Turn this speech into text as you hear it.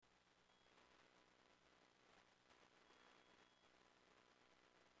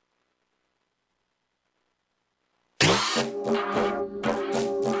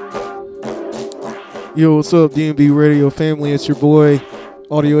Yo, what's up, DNB Radio family? It's your boy,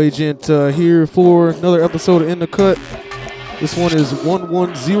 Audio Agent, here for another episode of In the Cut. This one is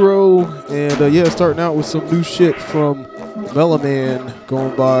 110, and yeah, starting out with some new shit from Meloman,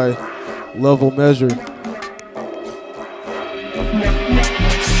 going by Level Measure.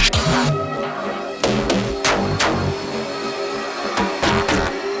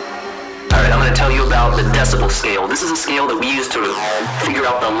 Alright, I'm going to tell you about the decibel scale. This is a scale that we use to figure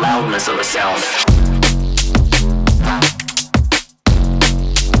out the loudness of a sound.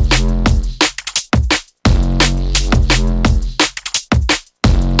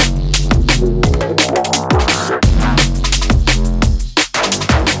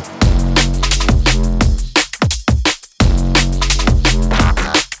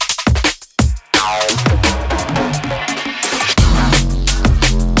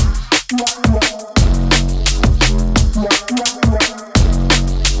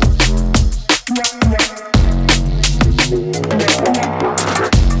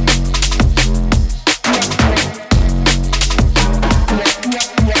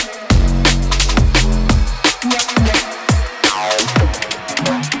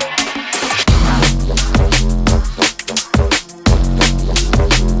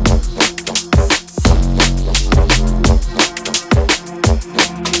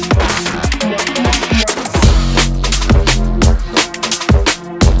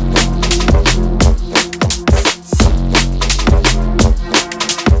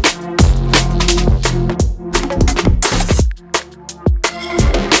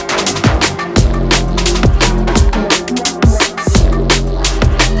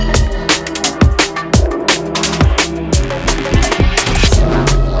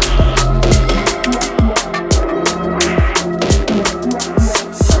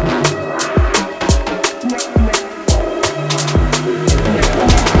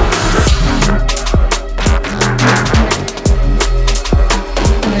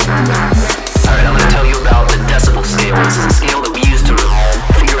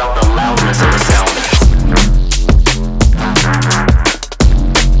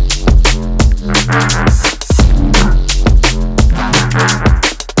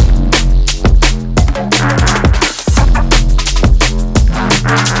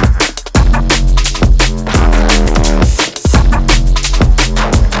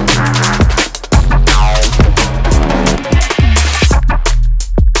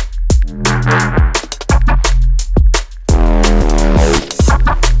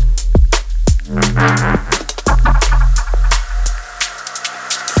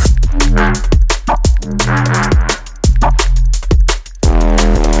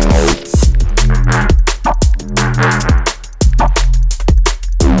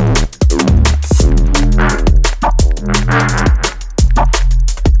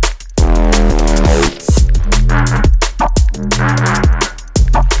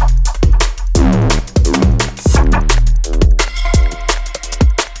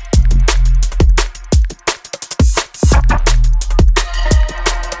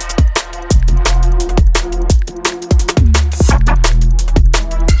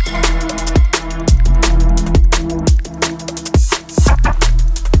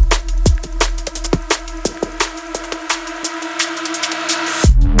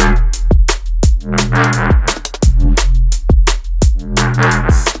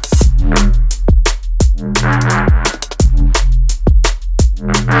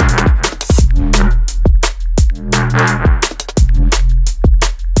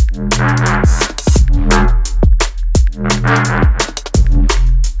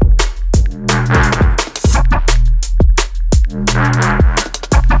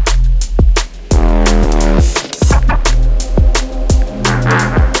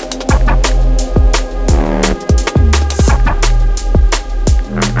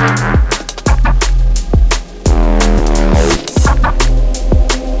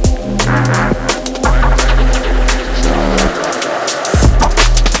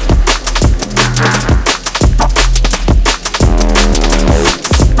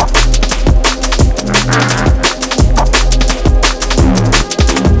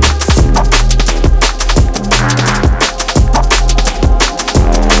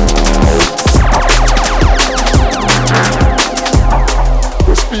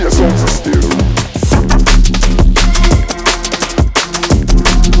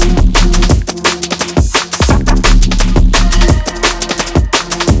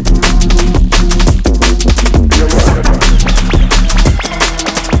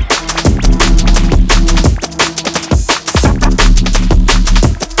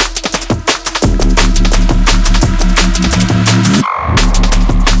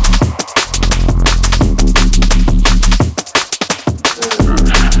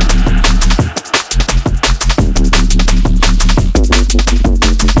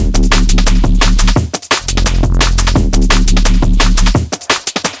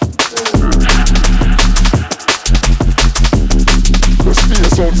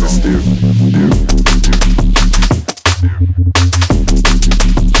 sound system.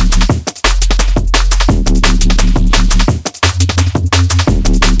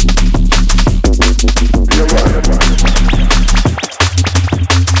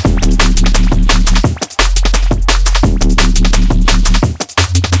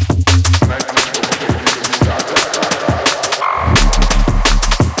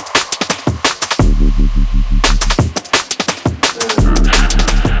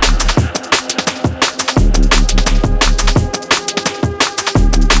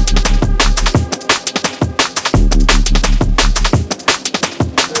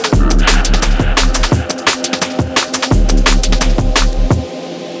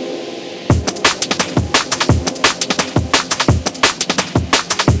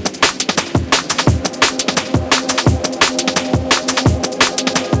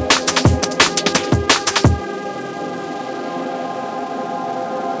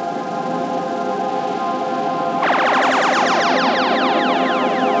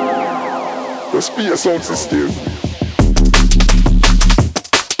 Must be a sound system.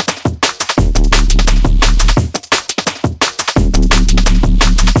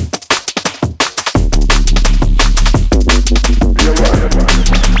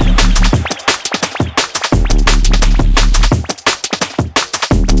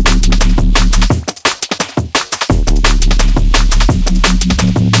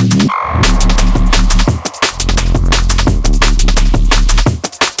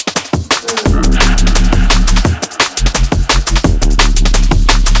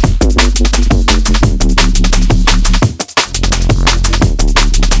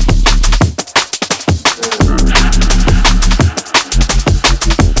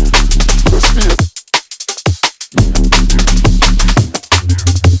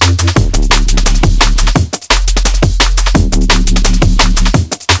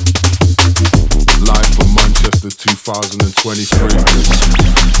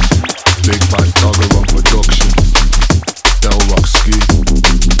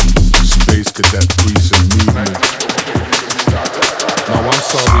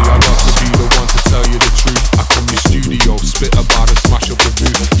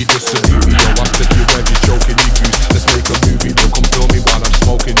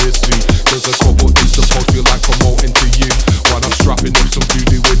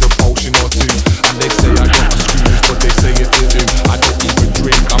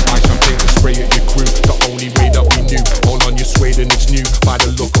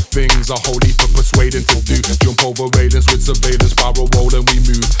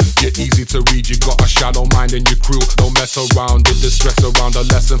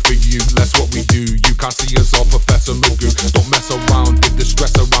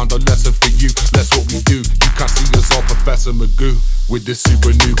 With this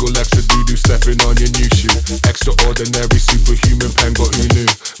super nougal extra doo-doo stepping on your new shoe. Extraordinary superhuman pen got who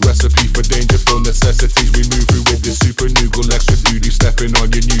knew. Recipe for dangerful necessities we move through with this super nougal extra doo-doo stepping on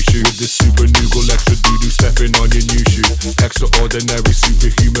your new shoe. With this super nougal extra doo-doo stepping on your new shoe. Extraordinary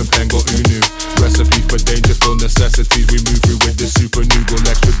superhuman pen got who knew. Recipe for dangerful necessities we move through with this super nougal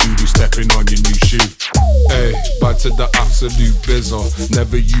extra doo-doo stepping on your new shoe. Hey, bad to the absolute bizzer.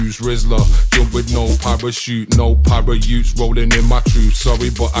 Never use Rizzler. Jump with no parachute, no para-utes rolling in my truth. Sorry,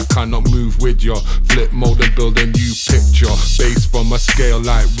 but I cannot move with ya. Flip mode and build a new picture. Based from a scale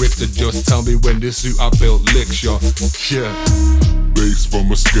like Richter. Just tell me when this suit I built licks ya. Yeah. Based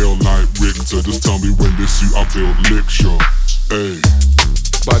from a scale like Richter. Just tell me when this suit I built licks ya. Hey.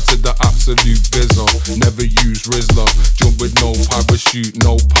 Bad to the absolute bizzer. Never use Rizzler. Jump with no parachute,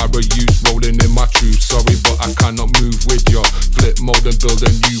 no para-utes rolling in my truth. Sorry, but I cannot move with ya. Flip mode and build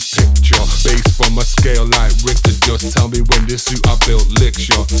a new picture. Based from a scale like Richter. Just tell me when this suit I built licks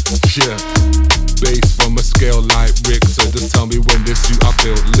ya. Yeah. Based from a scale like Richter. Just tell me when this suit I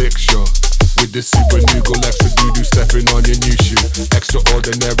built licks ya. With this super nougal extra doo-doo stepping on your new shoe.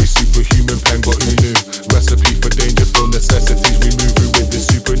 Extraordinary superhuman pen got who knew. Recipe for dangerful necessities we move through with this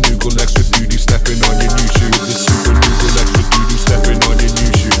super nougal extra doo-doo stepping on your new shoe. With this super nougal extra doo-doo stepping on your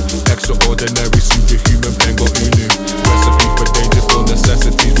new shoe. Extraordinary superhuman pen got who knew. Recipe for dangerful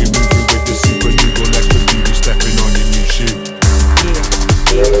necessities we move through with this super nougal extra doo-doo stepping on your new shoe.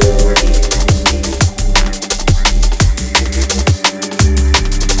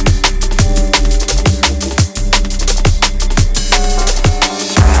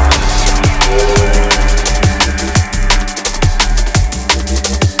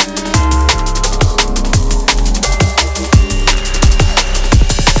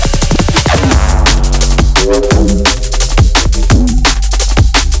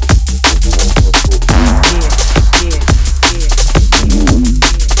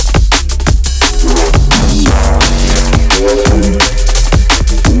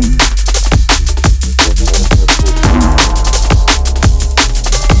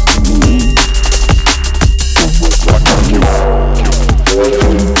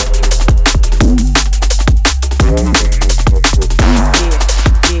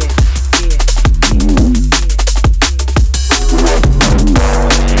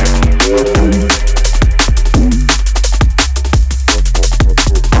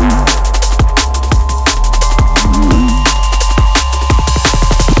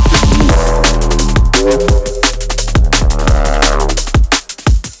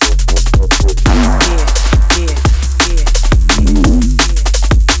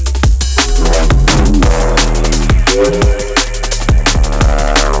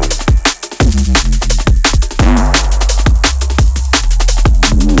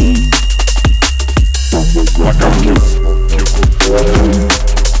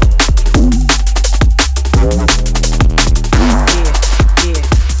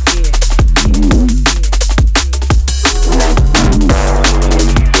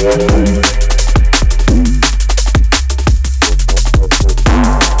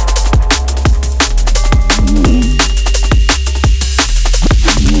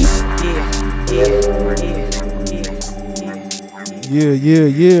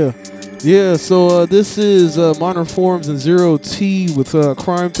 Yeah, so this is Minor Forms and Zero T with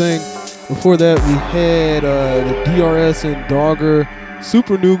Crime Thing. Before that, we had the DRS and Dogger,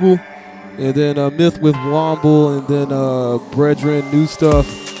 Super Noogle, and then Myth with Womble, and then Brethren, New Stuff.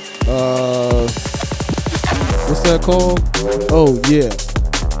 What's that called? Oh, yeah.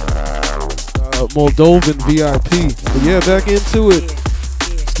 Moldovan VIP. But yeah, back into it.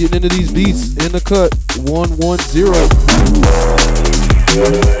 Just getting into these beats in the cut. 110.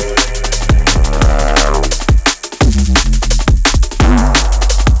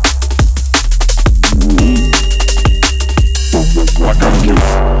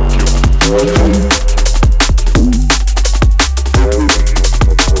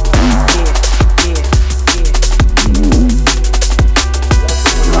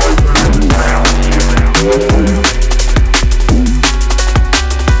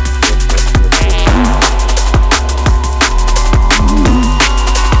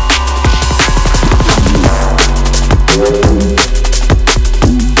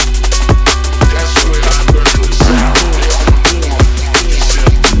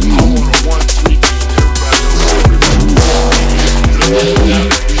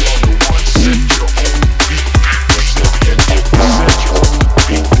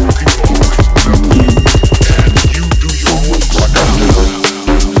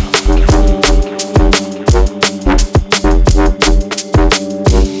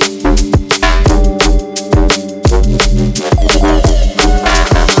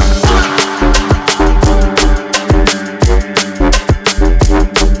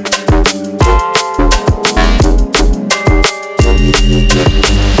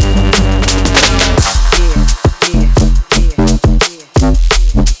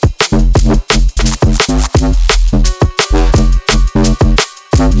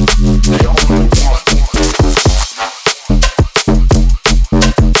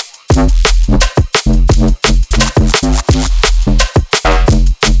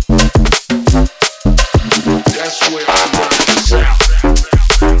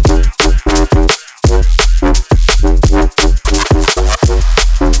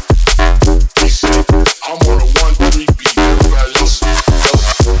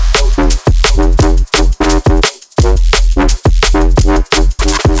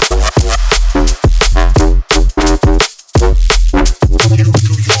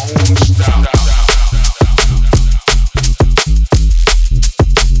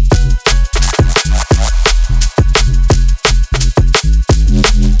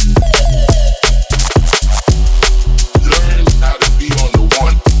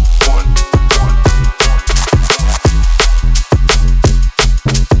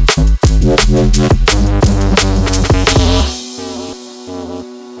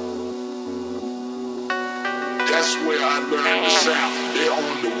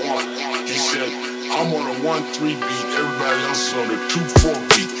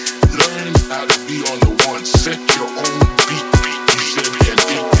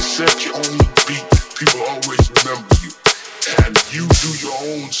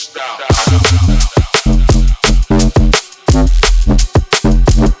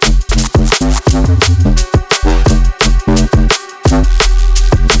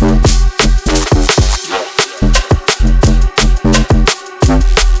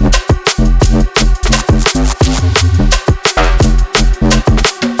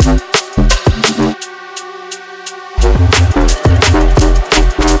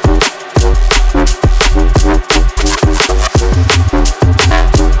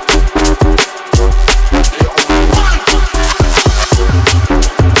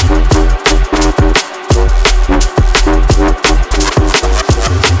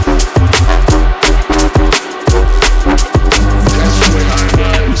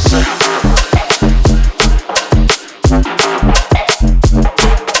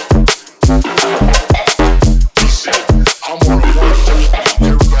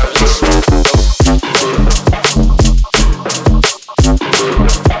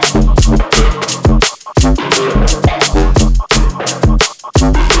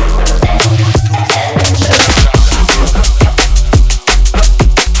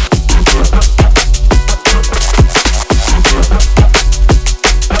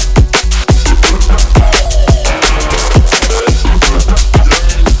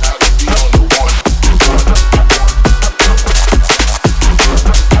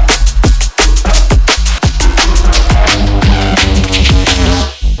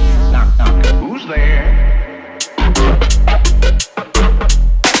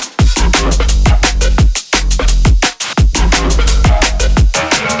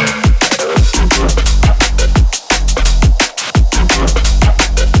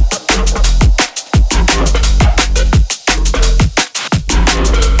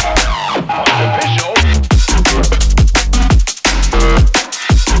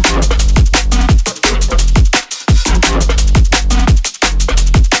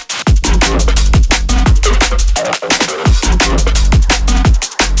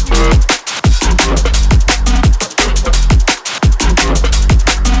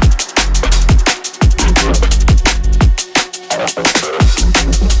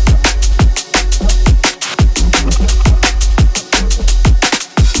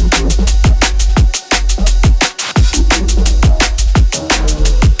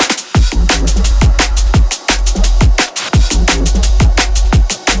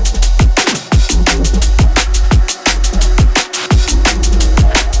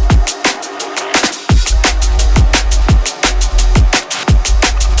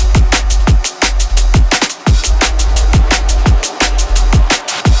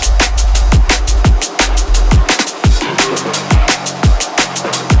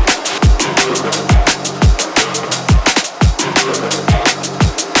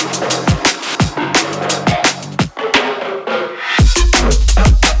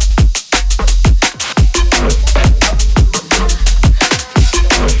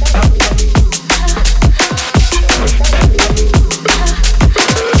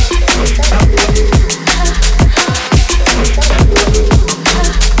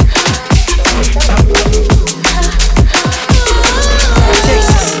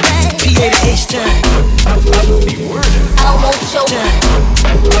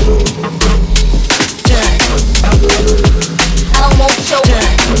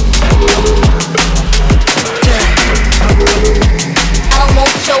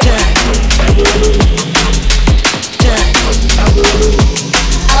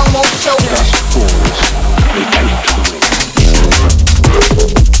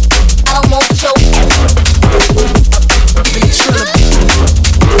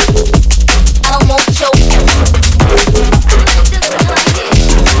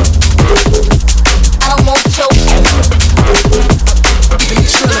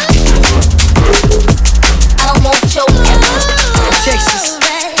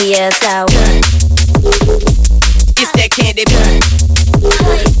 Yes, out. It's that candy burn.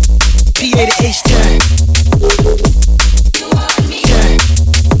 PA to H turn.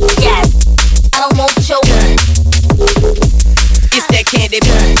 Yes, I don't want your Turn. It's that candy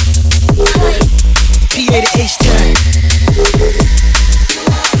burn. PA to H turn.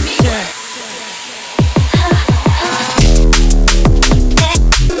 Turn.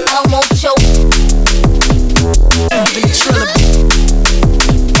 I don't want your Even the triller.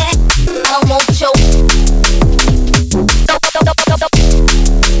 I don't want your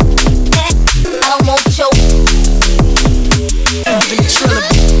I don't want your Even the triller.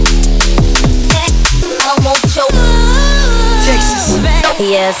 I don't want your Texas.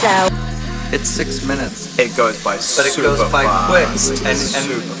 Yes, out. It's 6 minutes, It goes by but super it goes by fast. quick, Super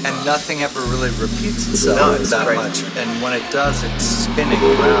and nothing ever really repeats itself No, it's that crazy. much. And when it does, it's spinning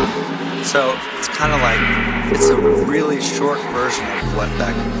around. So it's kind of like it's a really short version of what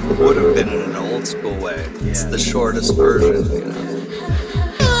that would have been in an old school way. It's the shortest version, you know.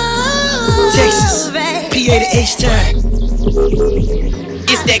 Texas. PA to H turn.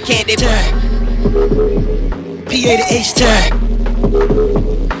 It's that candy turn. PA to H turn.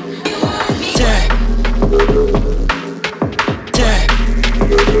 Turn. Turn.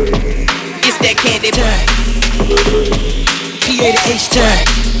 It's that candy turn. PA to H turn.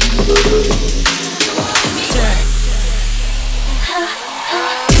 Turn.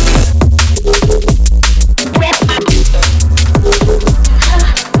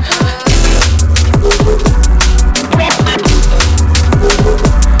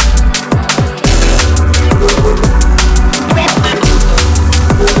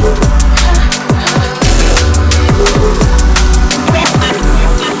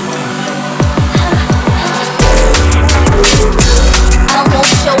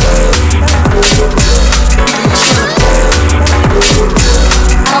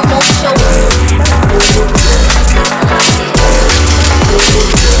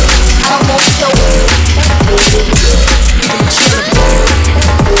 I don't want your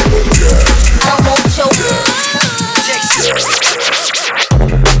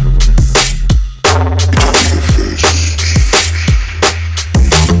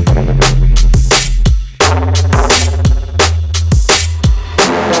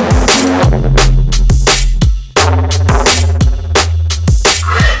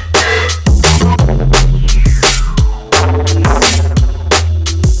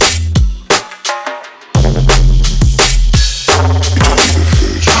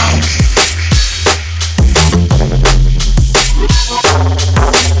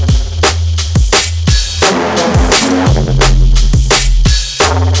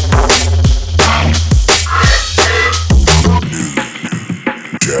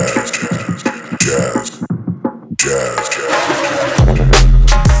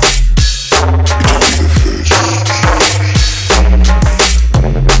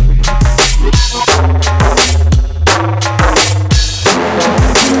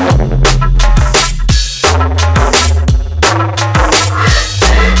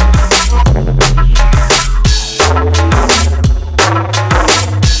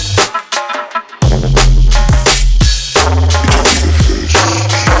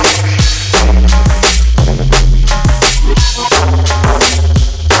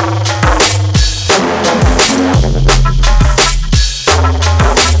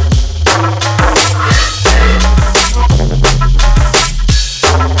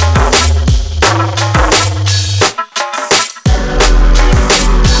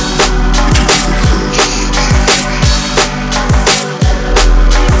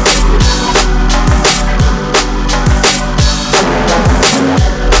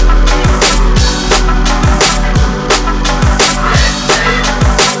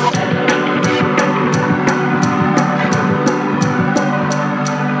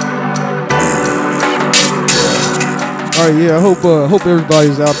All right, yeah, I hope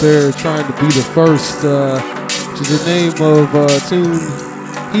everybody's out there trying to be the first, which is the name of tune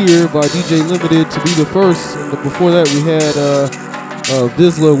here by DJ Limited, to be the first. And before that, we had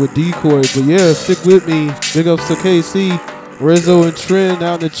Vizsla with Decoy. But yeah, stick with me. Big ups to KC, Rezo, and Trend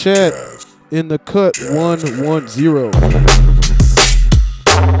out in the chat in the cut 110.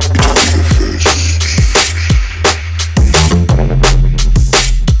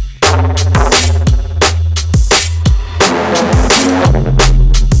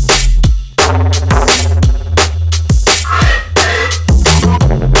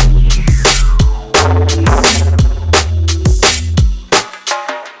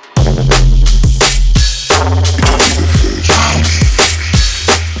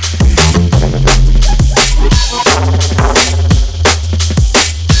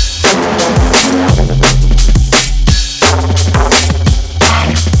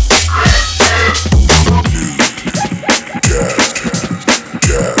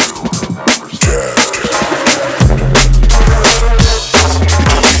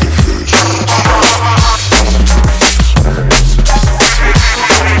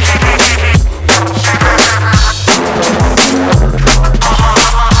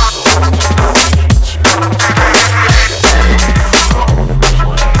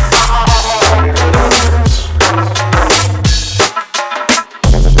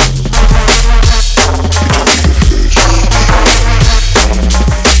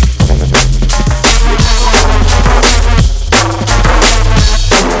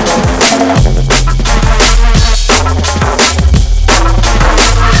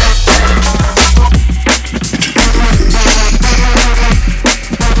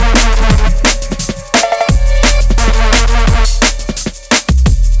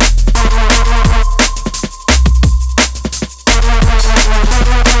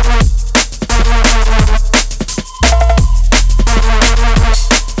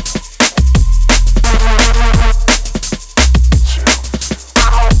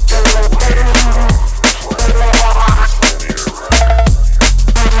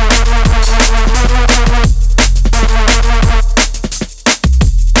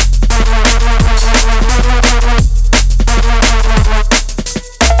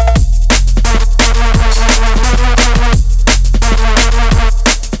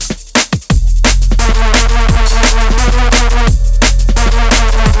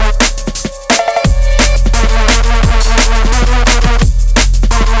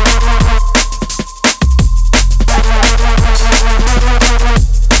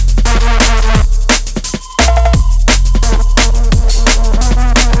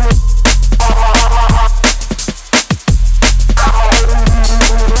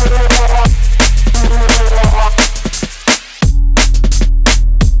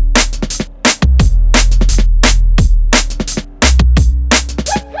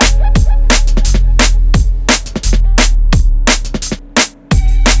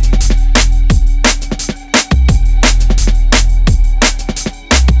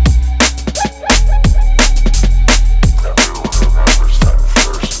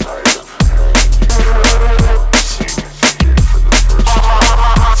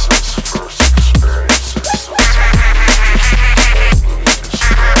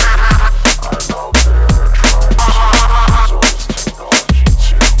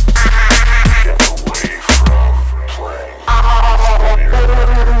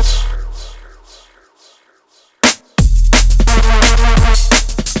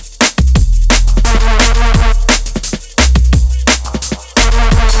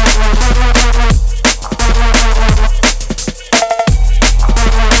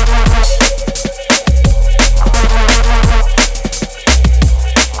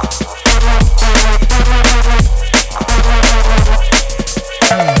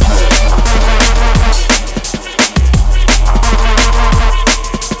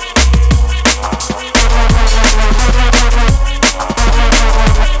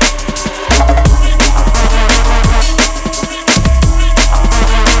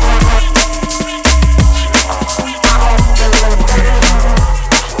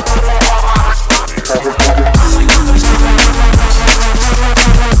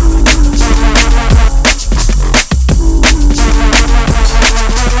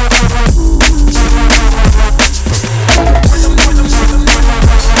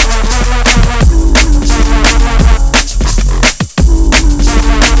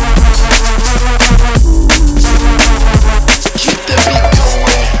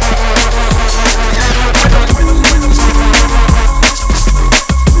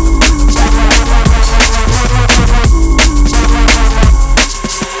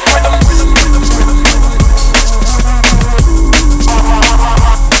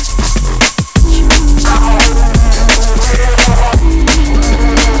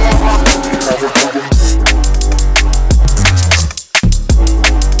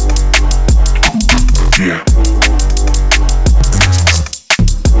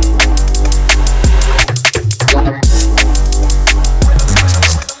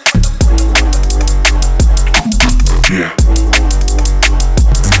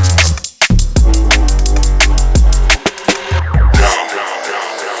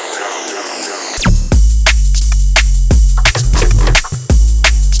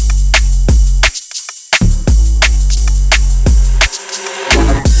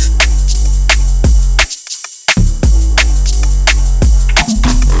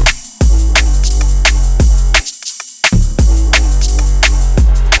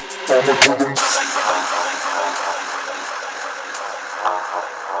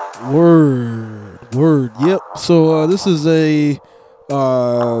 Word. Yep. So this is a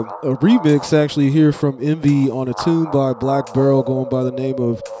remix actually here from Envy on a tune by Black Barrel going by the name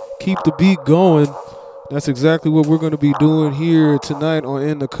of Keep the Beat Going. That's exactly what we're going to be doing here tonight on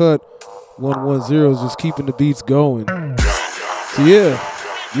In the Cut 110, is just keeping the beats going. So yeah,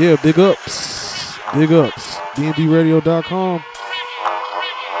 big ups. DNBRADIO.com.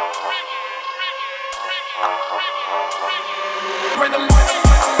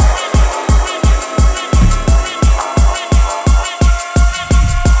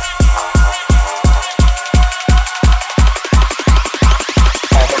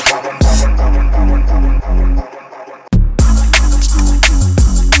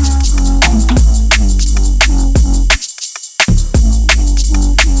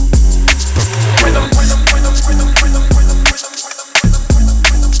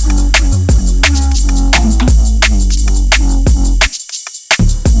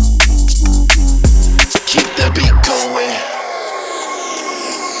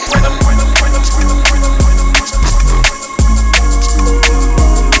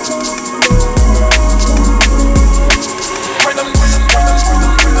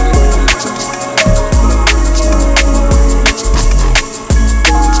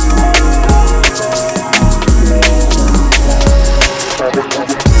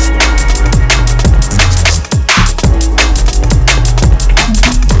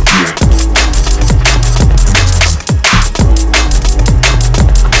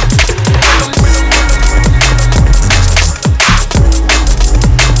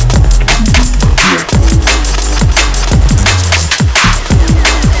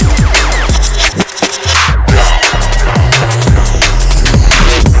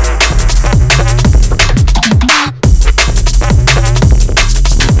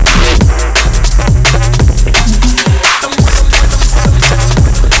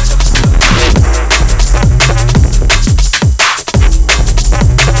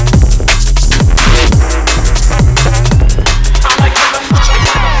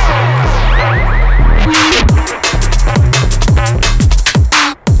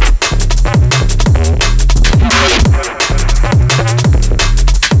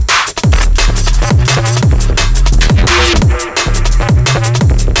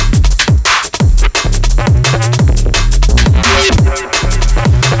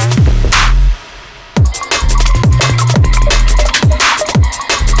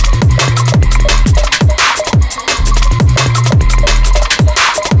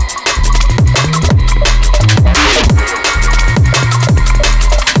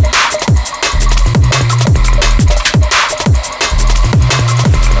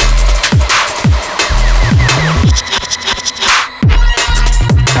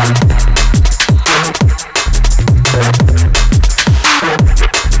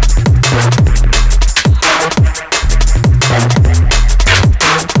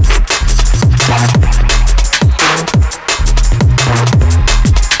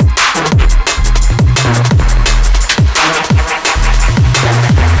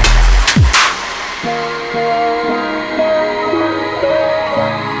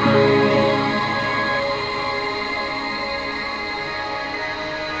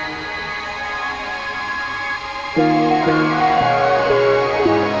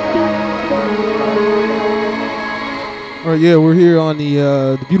 All right, yeah, we're here on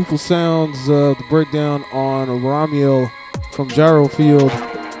the beautiful sounds of the breakdown on Ramiel from Gyro Field,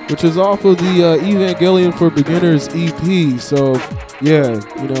 which is off of the Evangelion for Beginners EP. So, yeah,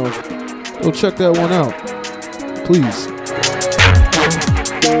 go check that one out, please.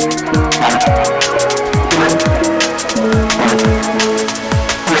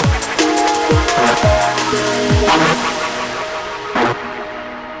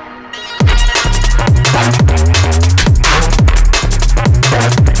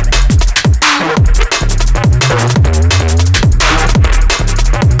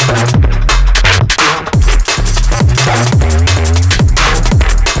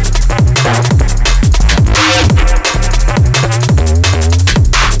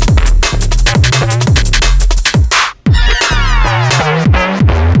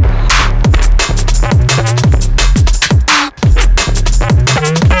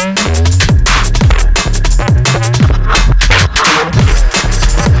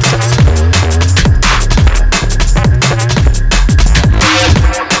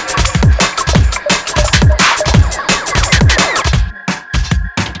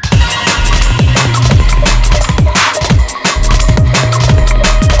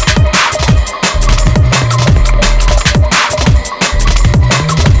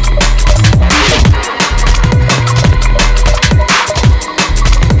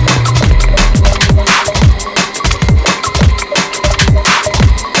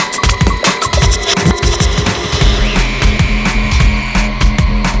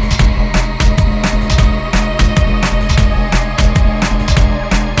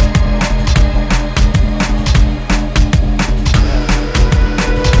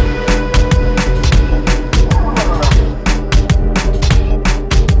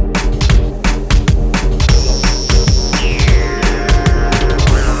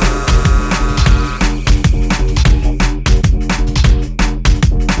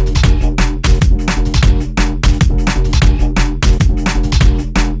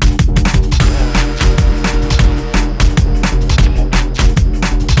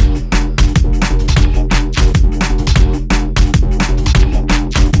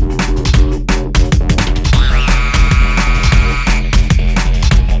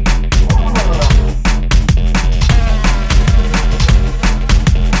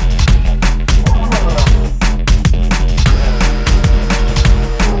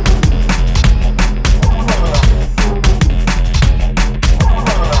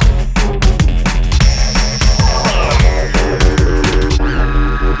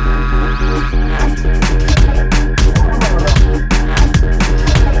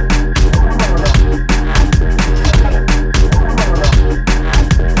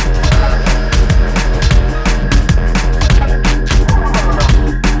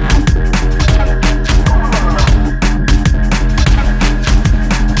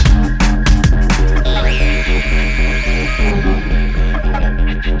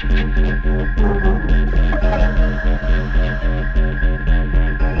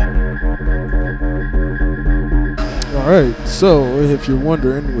 Alright, so if you're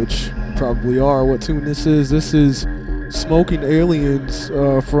wondering, which you probably are, what tune this is Smoking Aliens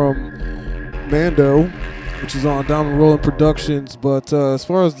from Mando, which is on Diamond Rolling Productions. But as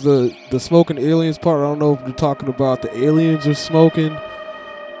far as the Smoking Aliens part, I don't know if you're talking about the aliens are smoking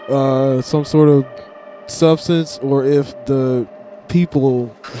some sort of substance, or if the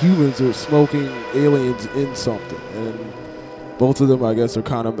humans are smoking aliens in something. And both of them, I guess, are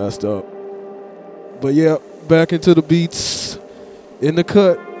kind of messed up. But yeah, back into the beats. In the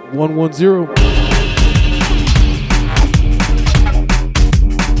cut, 110.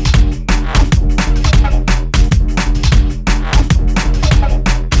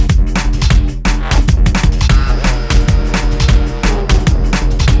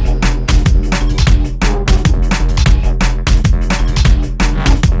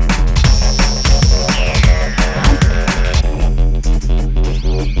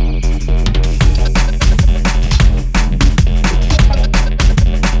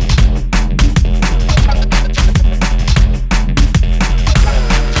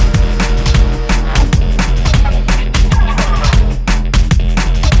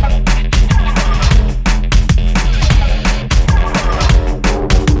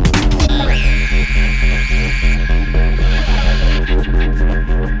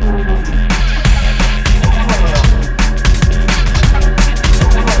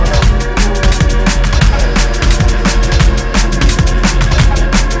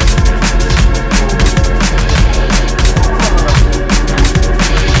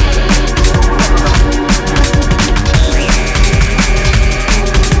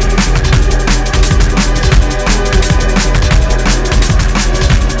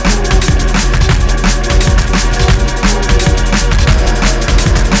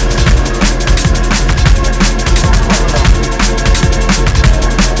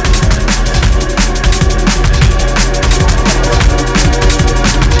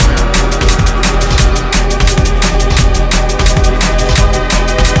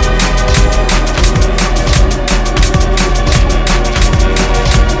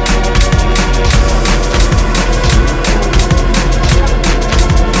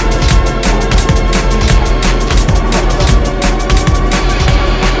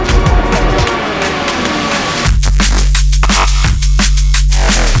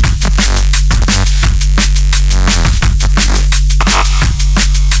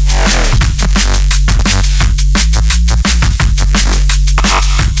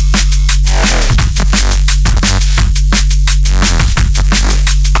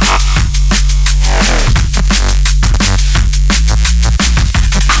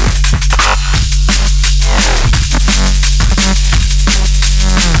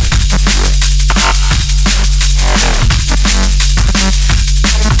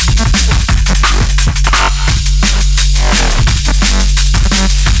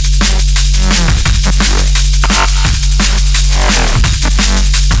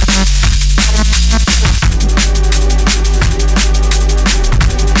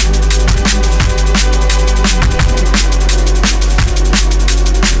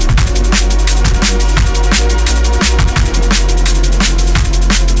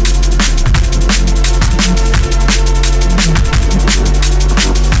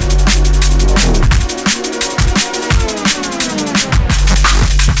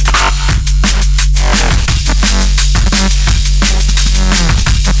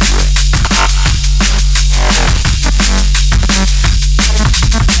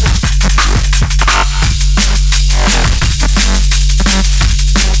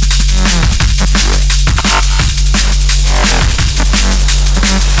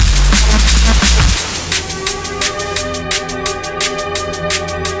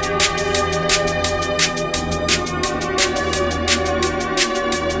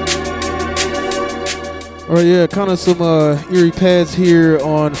 Alright, yeah, kind of some eerie pads here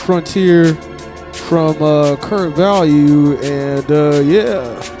on Frontier from Current Value, and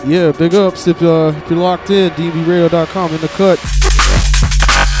yeah, big ups if you're locked in, DNBRADIO.com in the cut.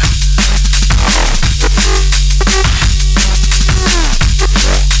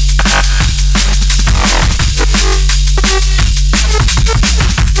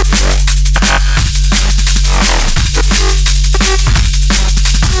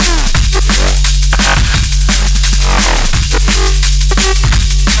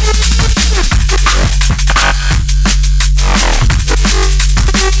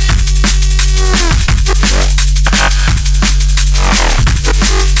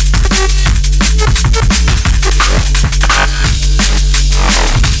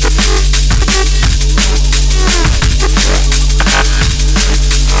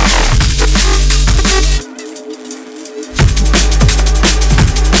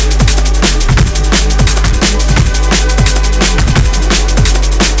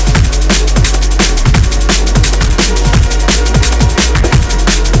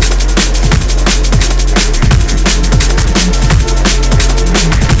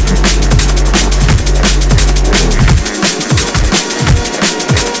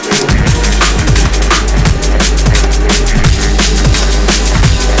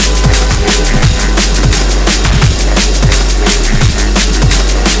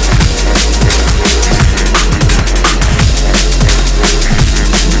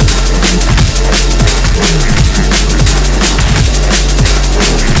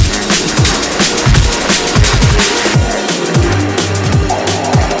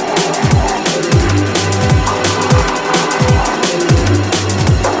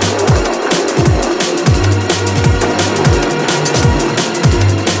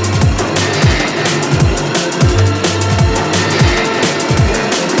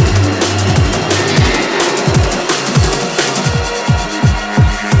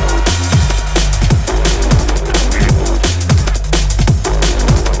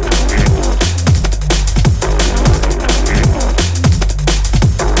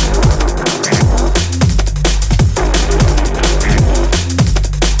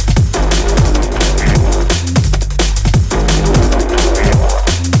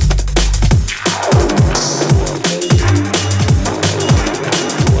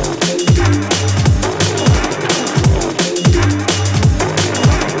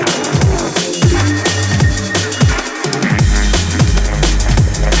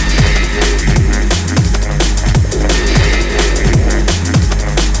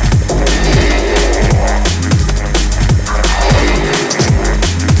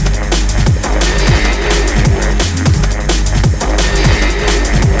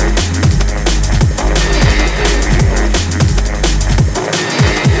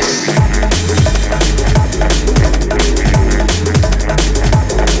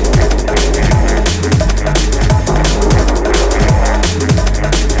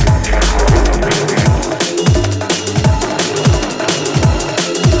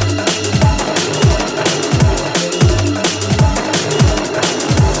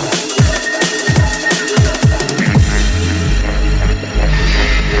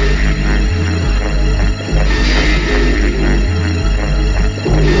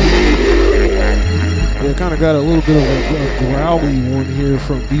 got a little bit of a growly one here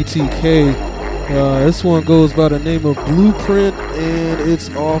from BTK. This one goes by the name of Blueprint, and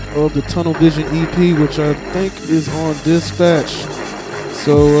it's off of the Tunnel Vision EP, which I think is on Dispatch.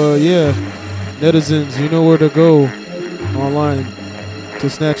 So yeah, netizens, you know where to go online to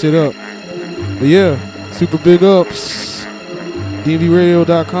snatch it up. But yeah, super big ups.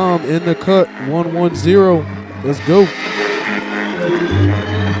 DNBRADIO.com, in the cut 110. Let's go.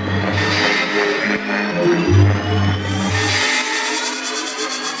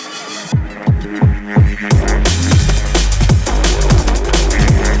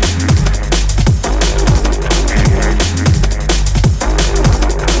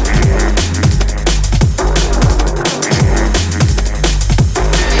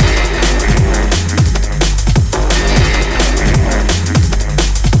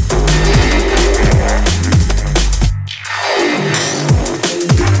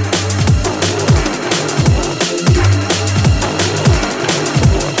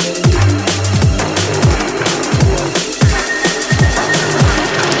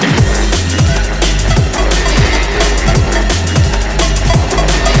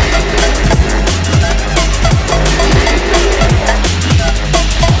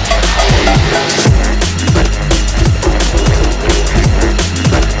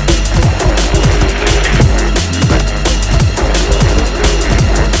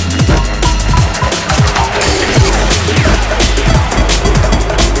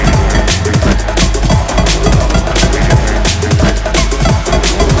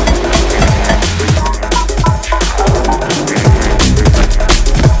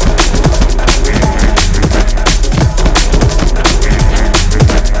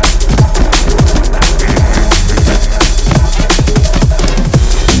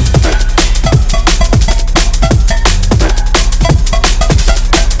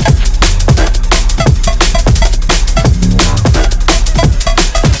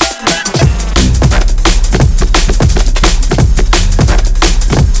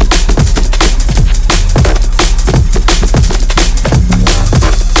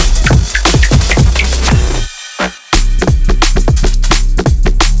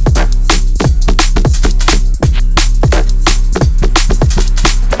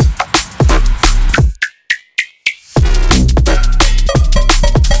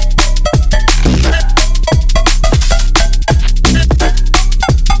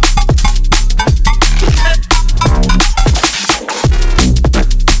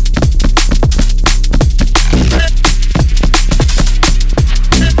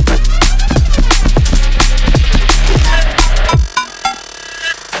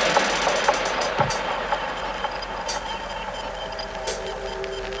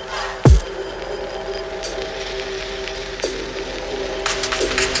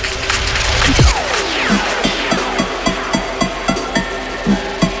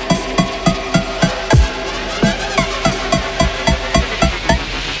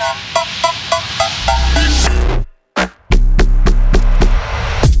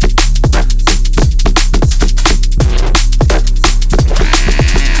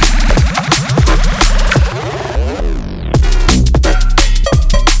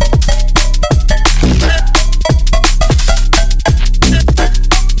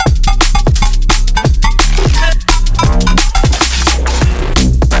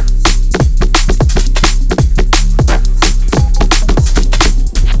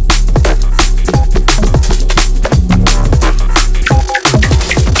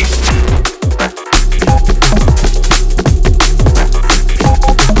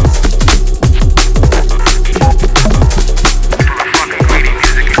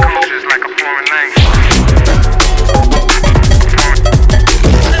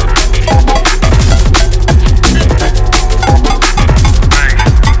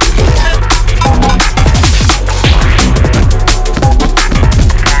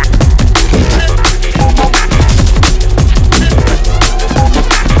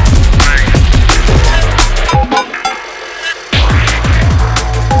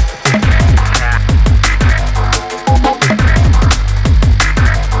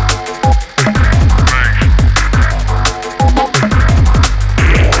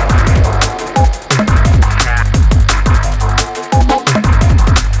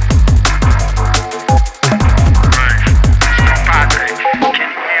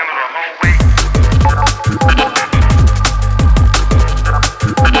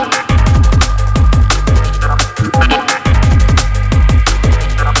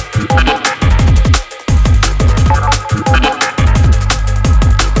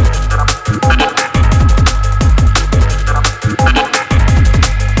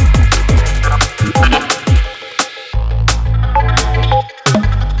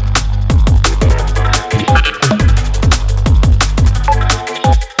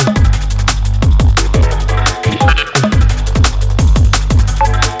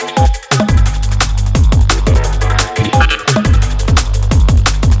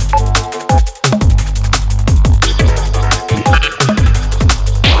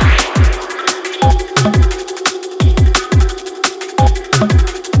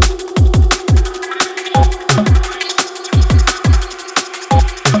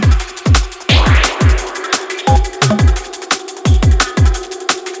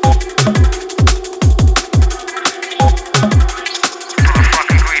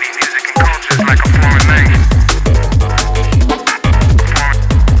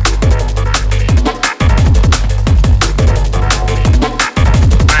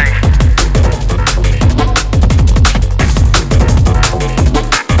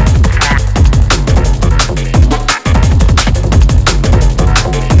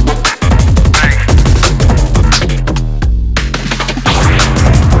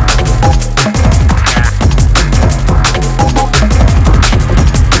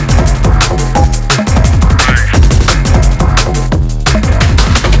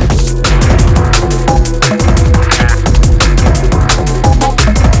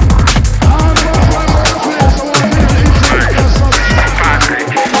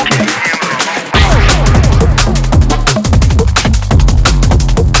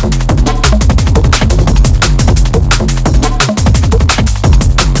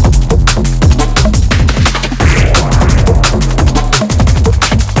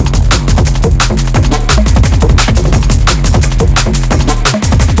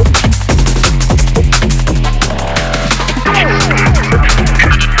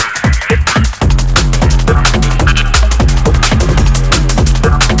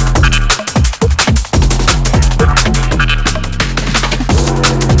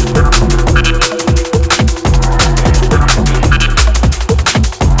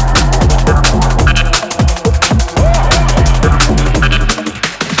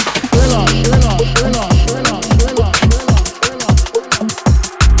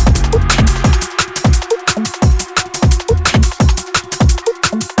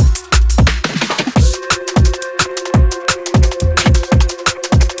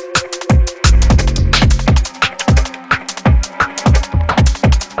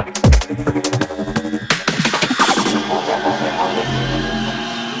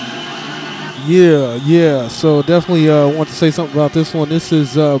 Yeah. So definitely want to say something about this one. This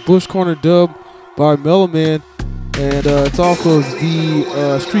is Bush Corner Dub by Mellow Man, and it's off of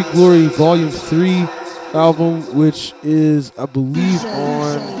the Street Glory Volume 3 album, which is, I believe,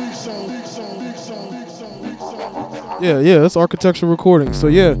 on... Yeah, that's Architectural Recording. So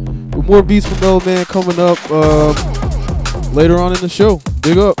yeah, with more beats from Mellow Man coming up later on in the show.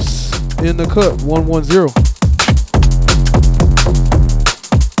 Big ups in the cut 110.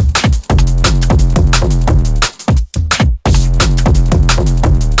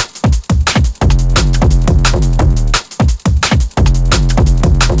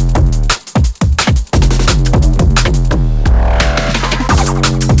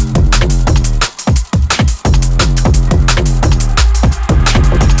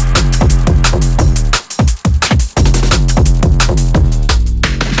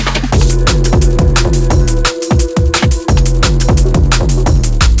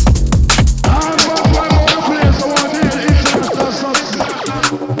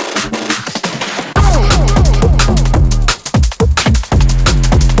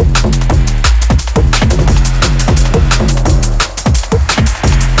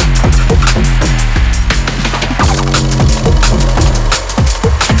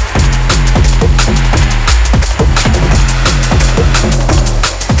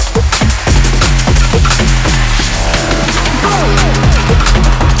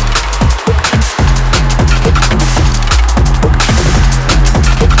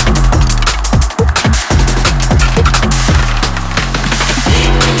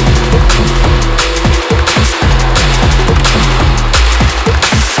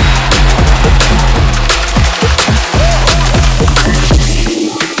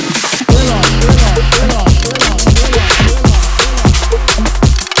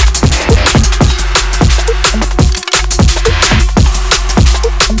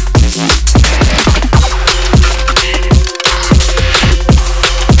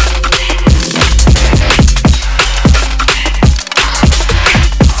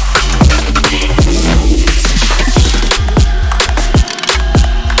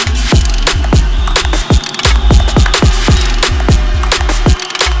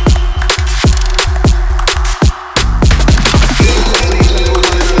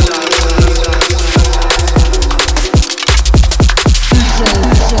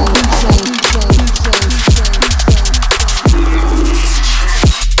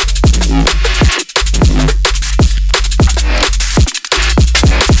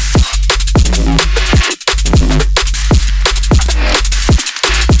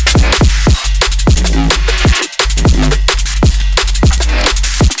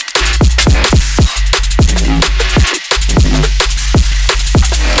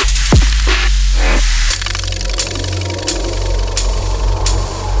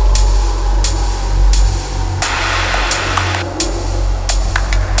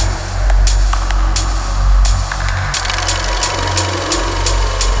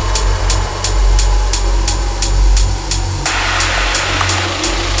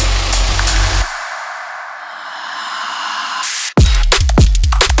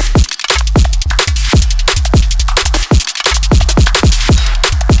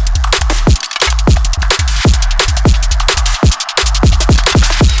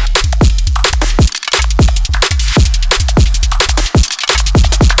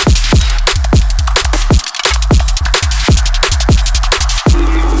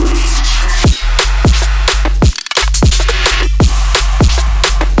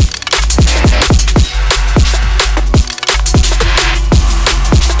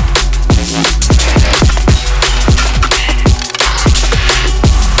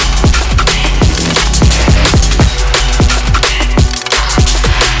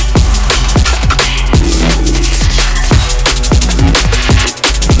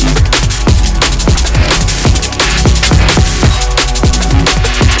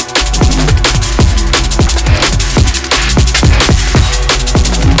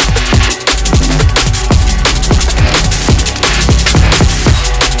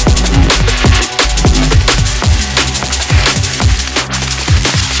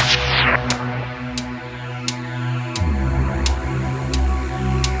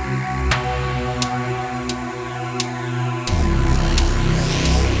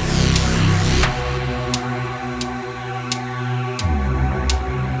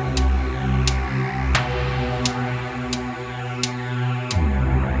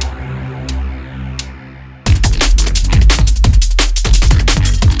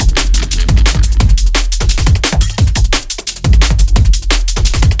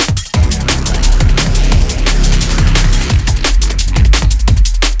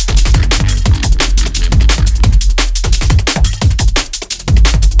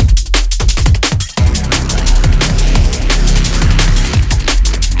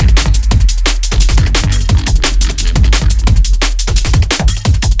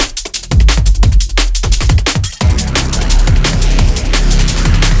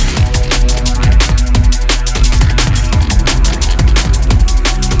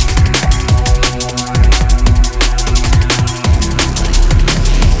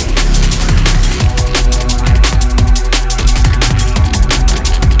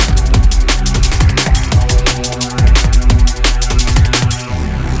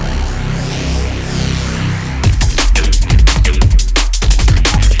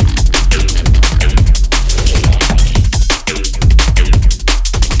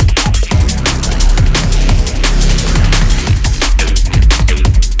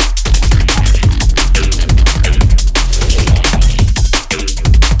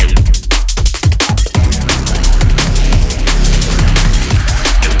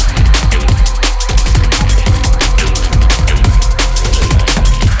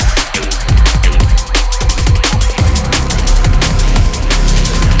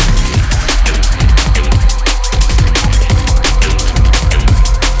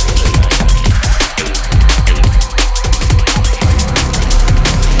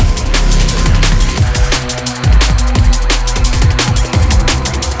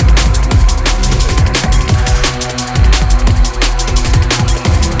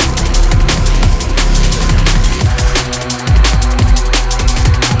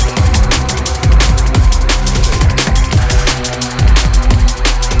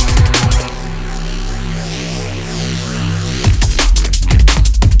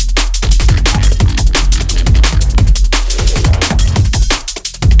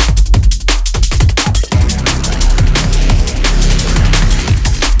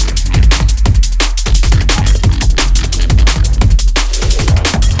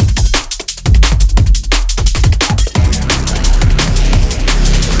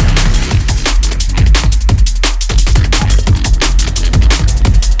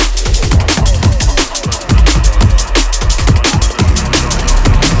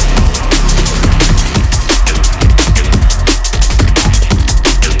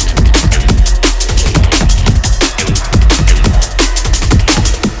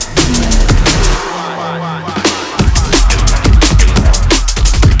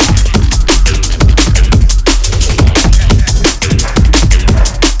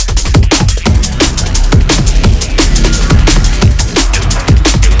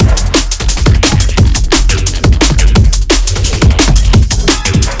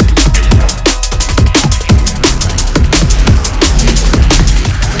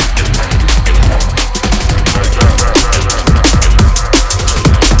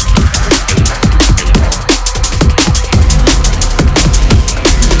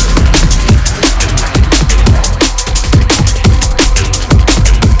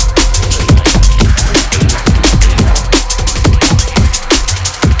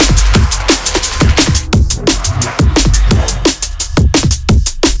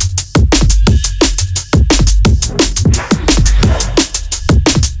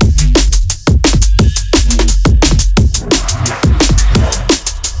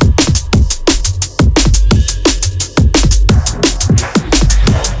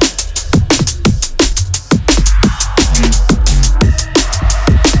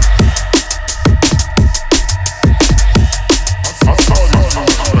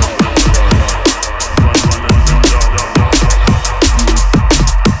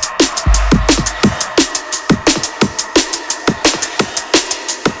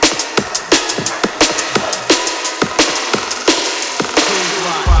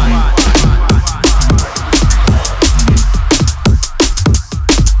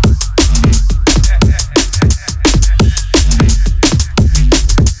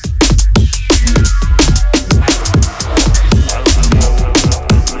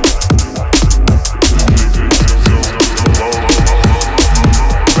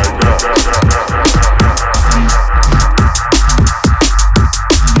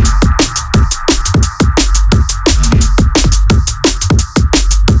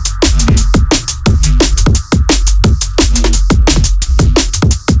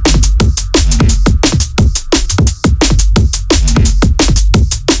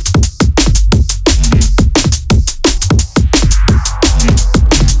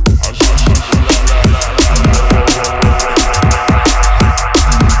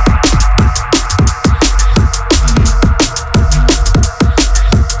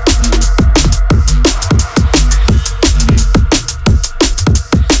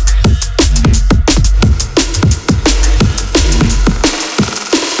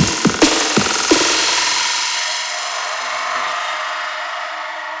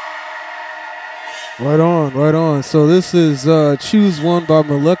 Right on, right on. So this is Choose One by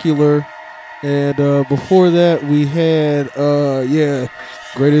Molecular. And before that, we had,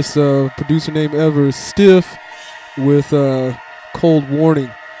 greatest producer name ever, Stiff, with Cold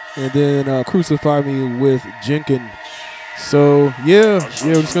Warning. And then Crucify Me with Jenkin. So, we're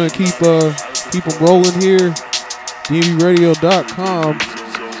just going to keep them rolling here. DNBRADIO.com.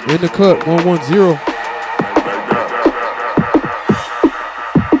 In the cut, 110.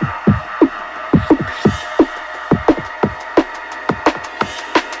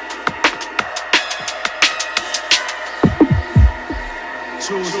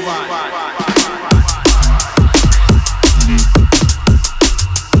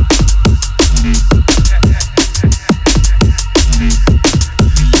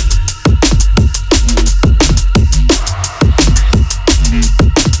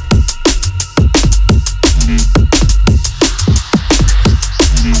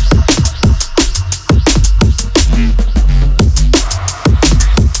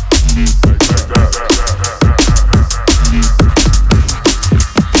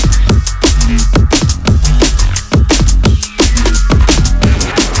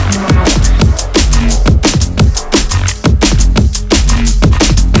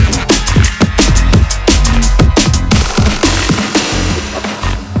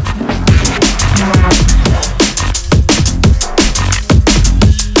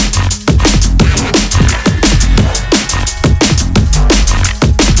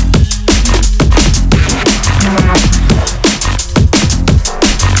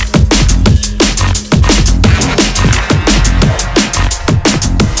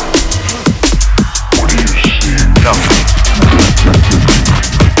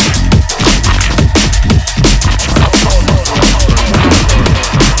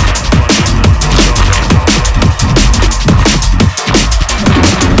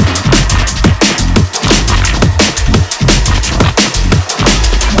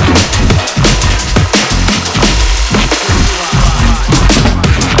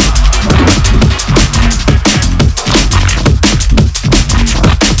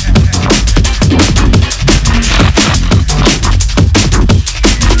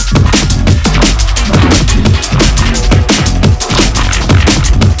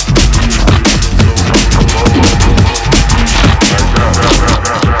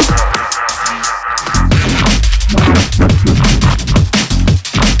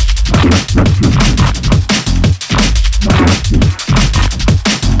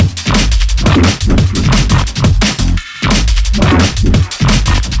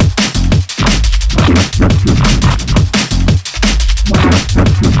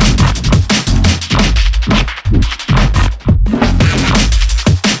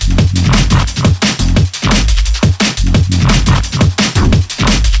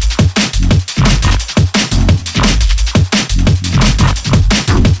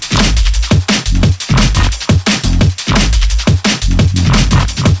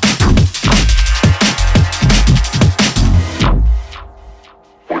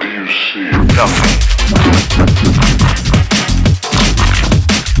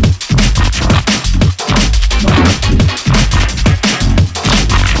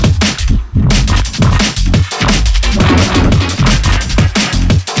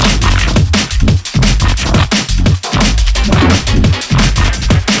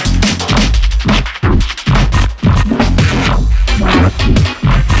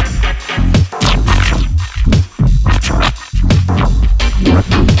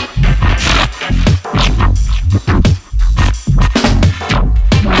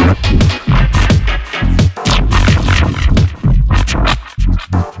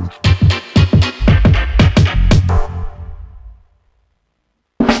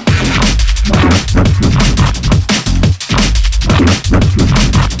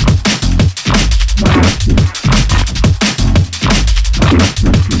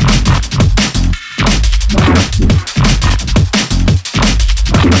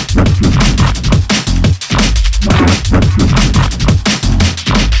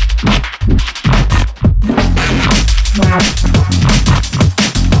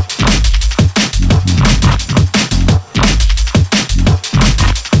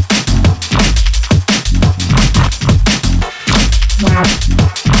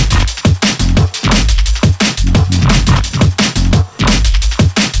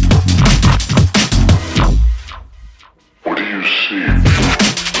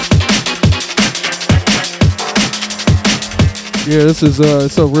 Yeah, this is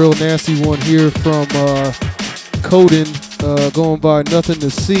it's a real nasty one here from Coden, going by Nothing to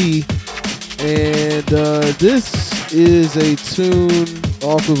See, and this is a tune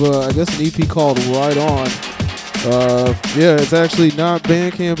off of, I guess, an EP called Right On. Yeah, it's actually not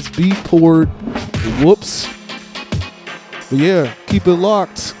Bandcamp's Beatport. Whoops. But yeah, keep it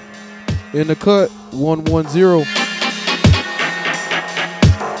locked. In the cut, 110.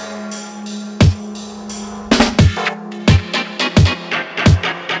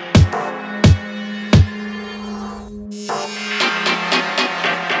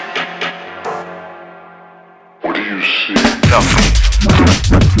 What do you see? Nothing.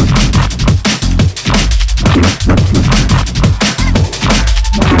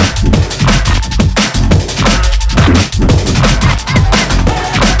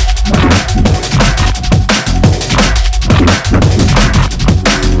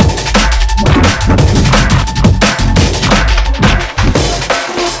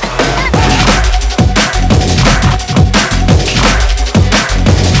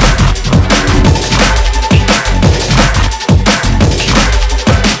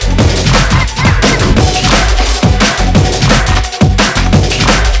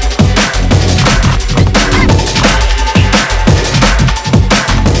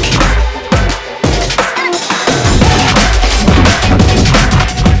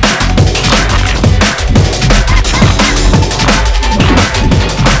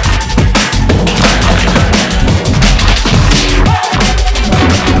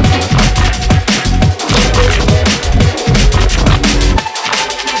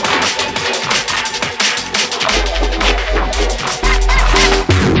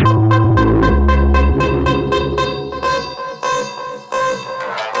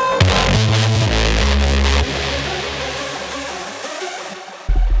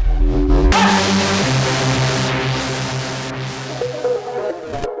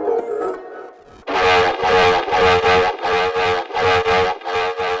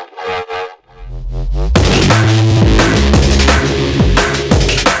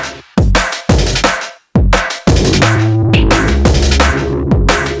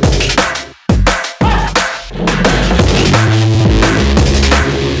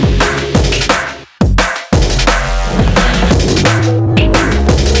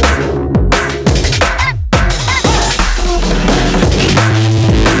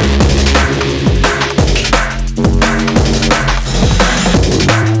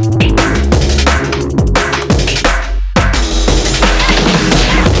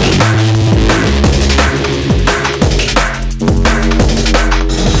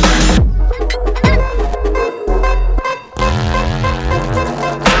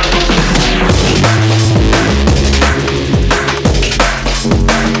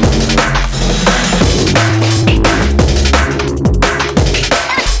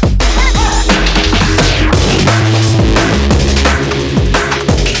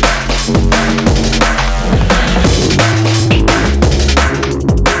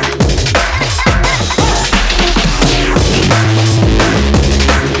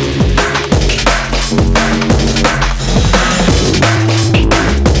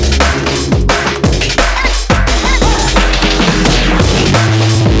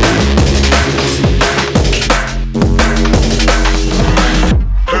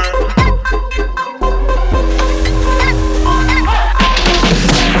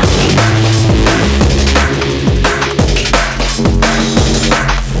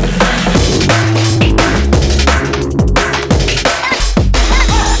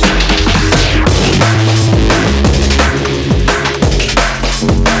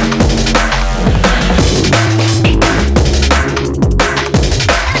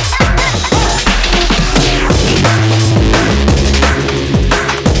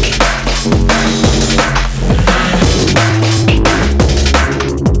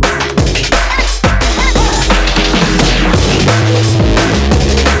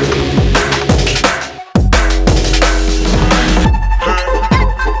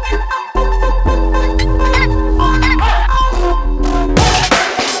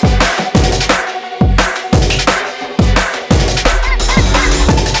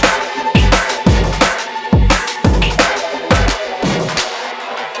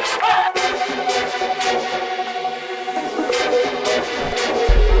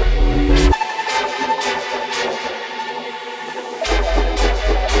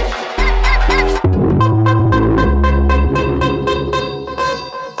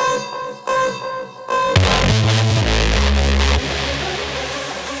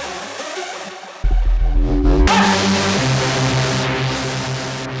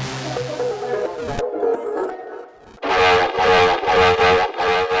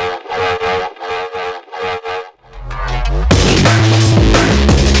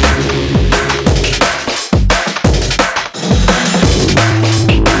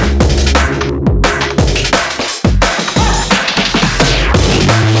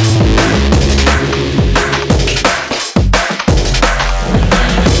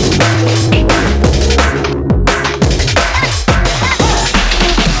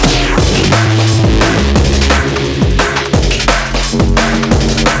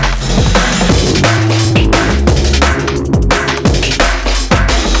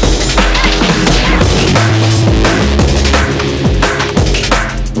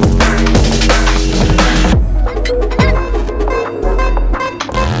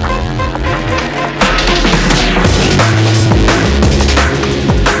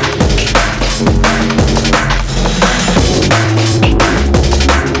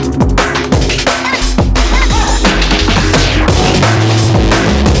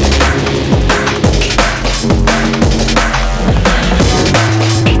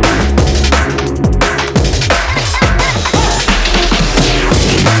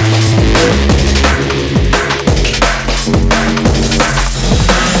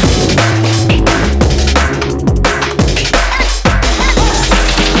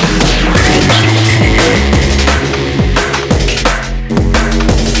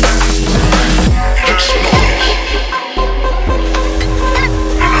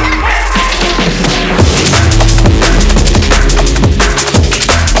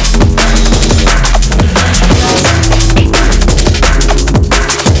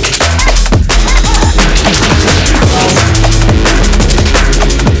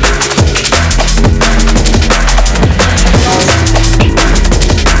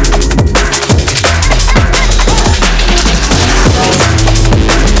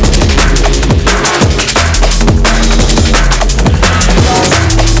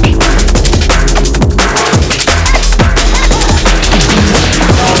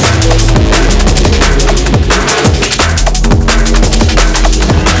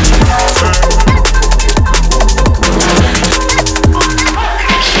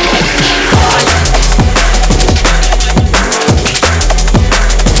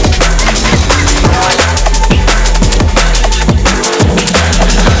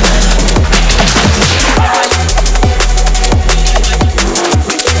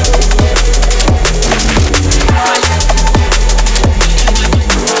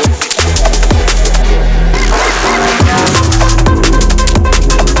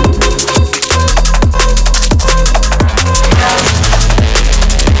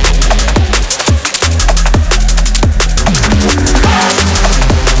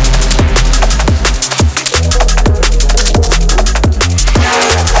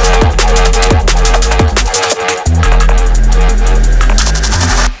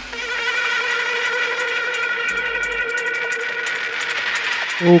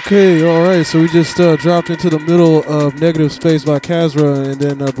 Okay, all right. So we just dropped into the middle of Negative Space by Kazra, and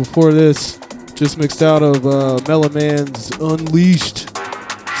then before this, just mixed out of Mellow Man's Unleashed.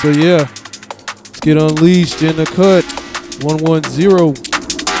 So yeah, let's get Unleashed in the cut. 110.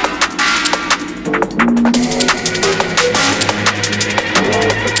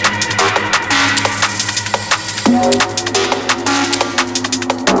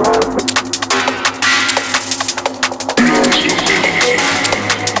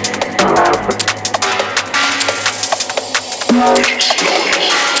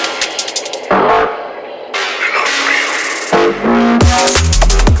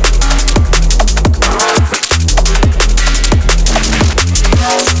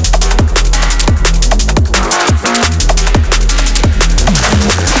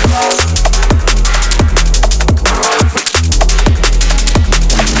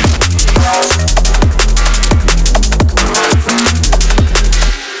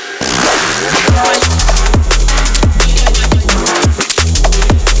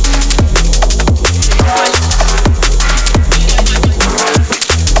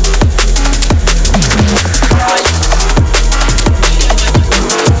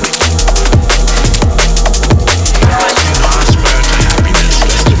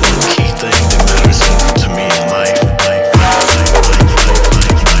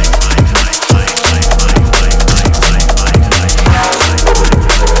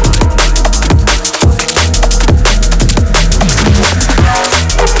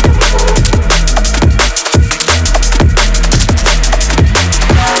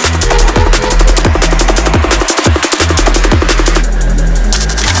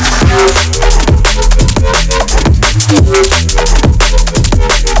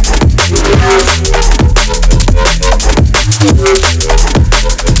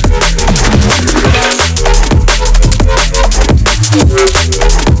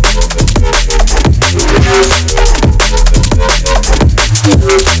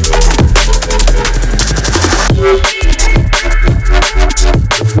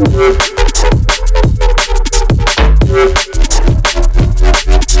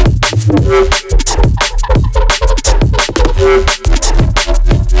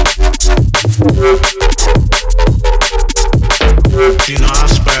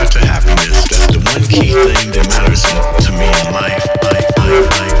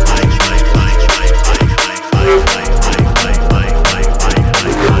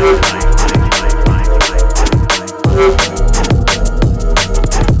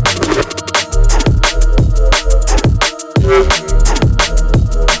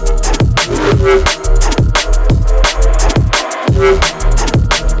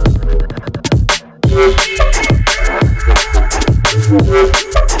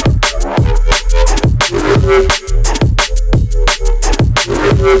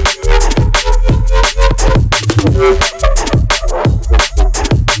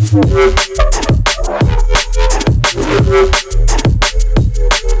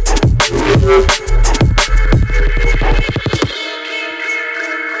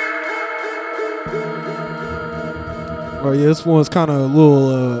 This one's kind of a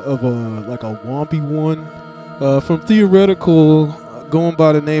little of a like a wompy one from Theoretical, going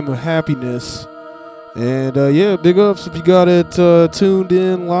by the name of Happiness. And yeah, big ups if you got it tuned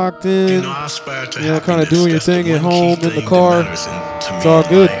in, locked in, kind of doing your thing at home, in the car. It's all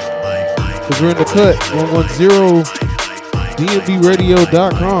good, because we're in the cut. 110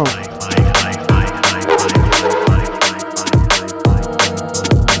 DNBRADIO.com.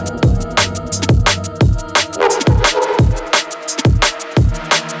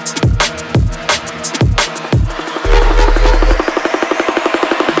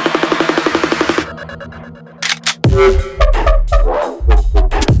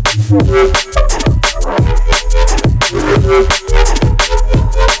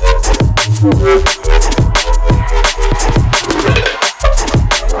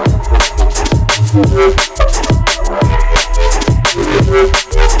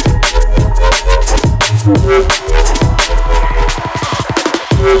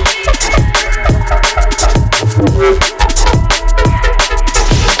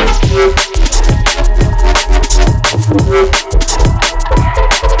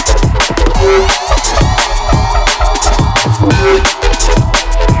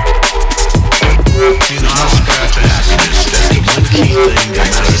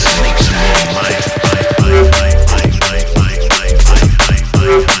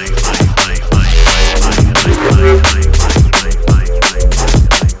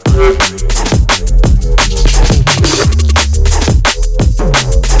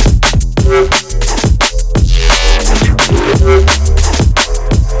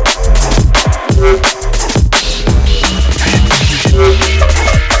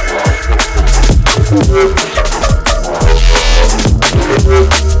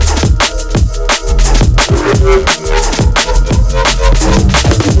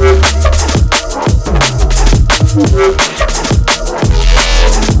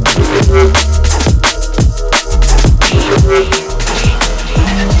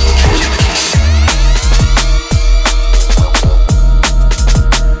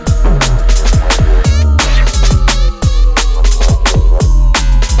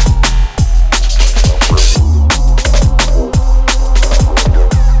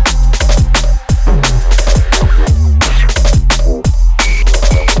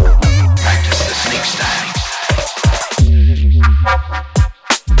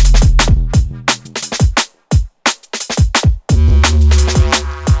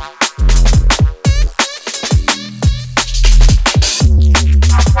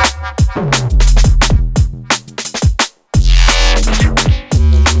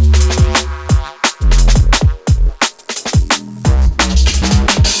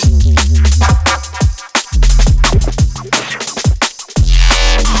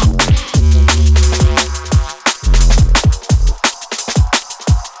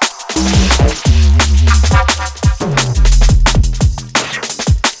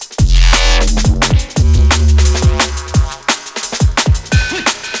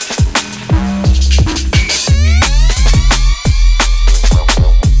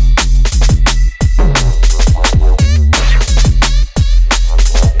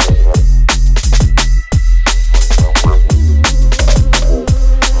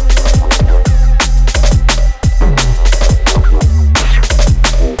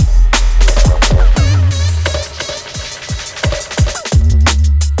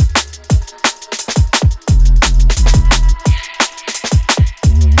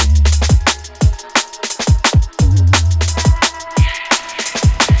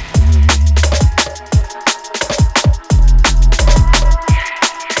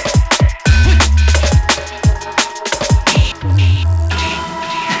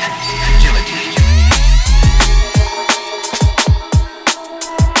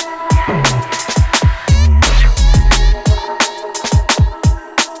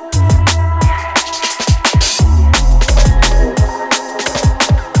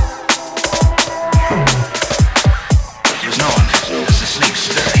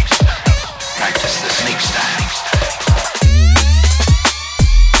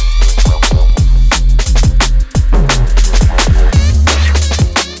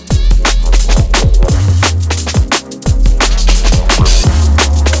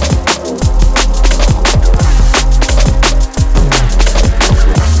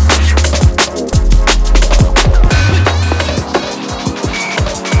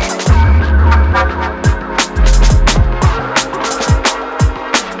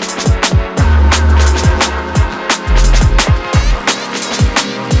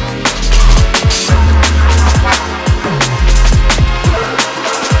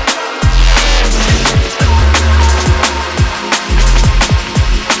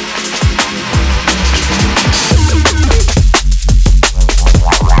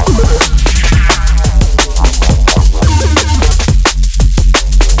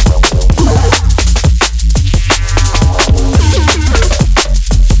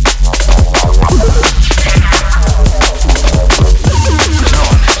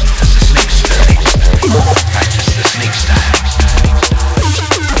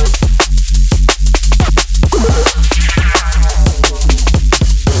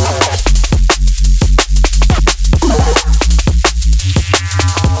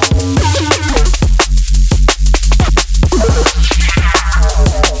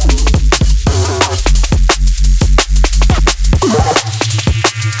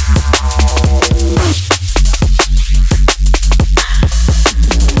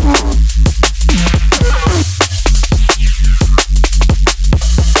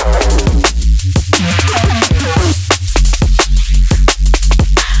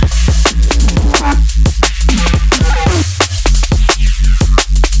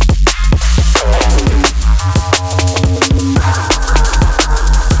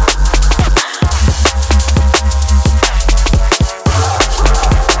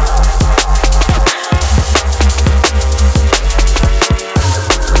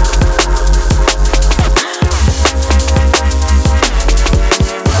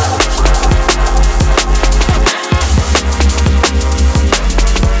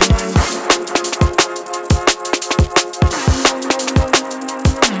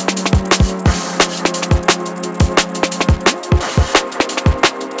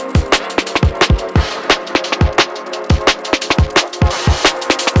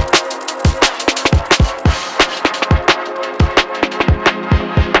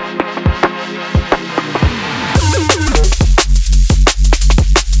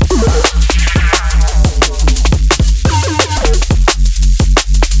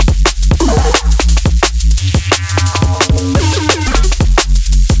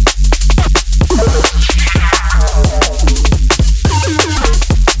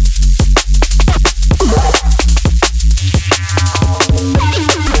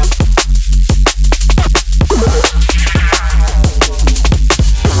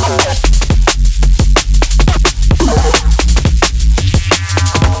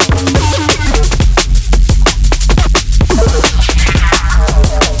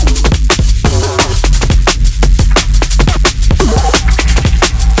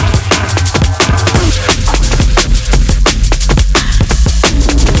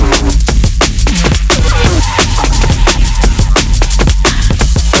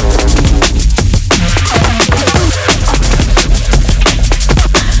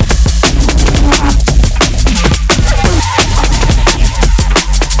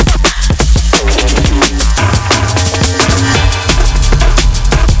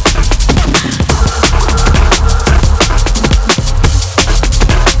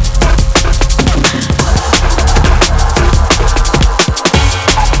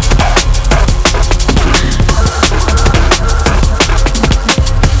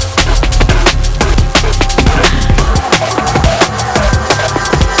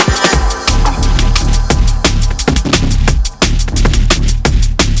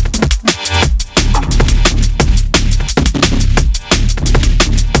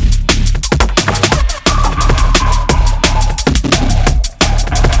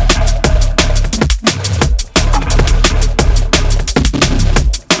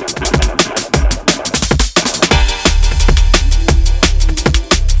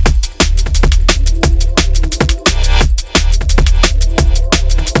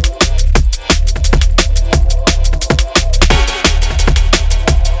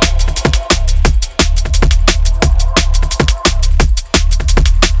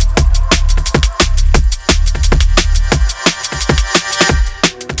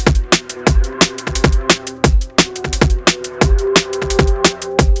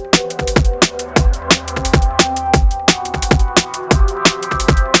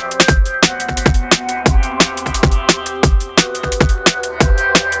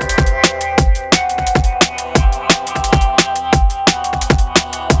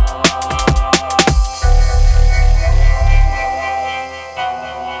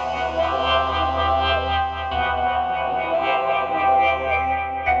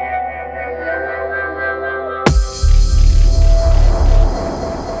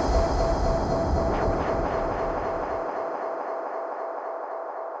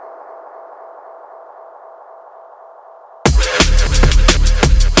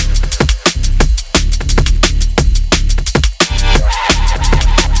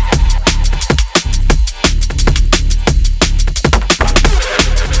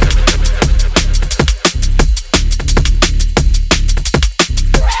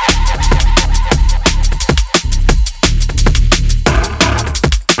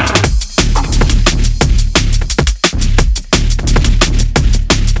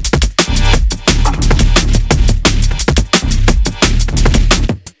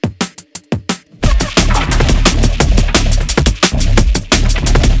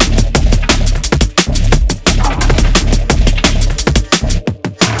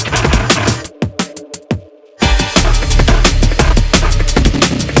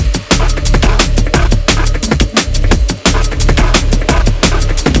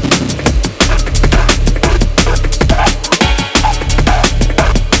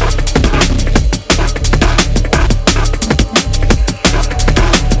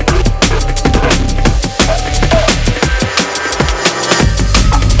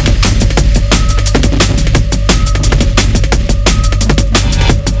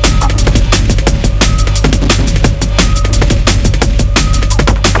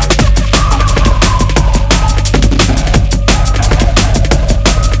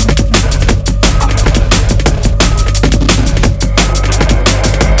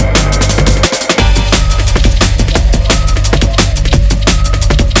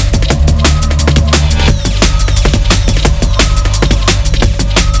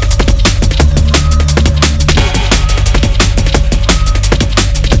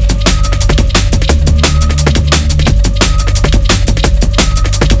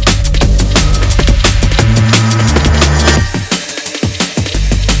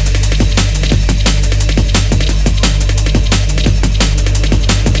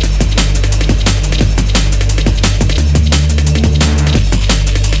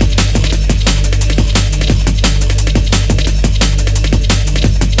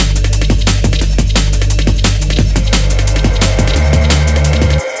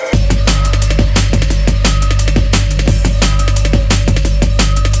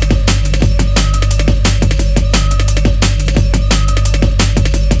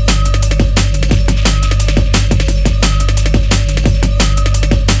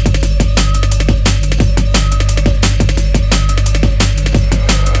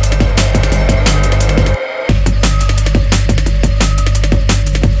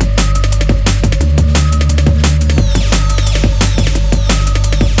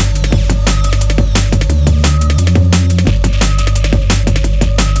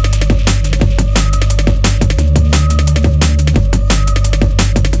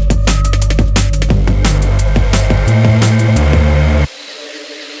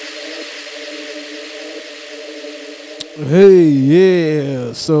 Hey,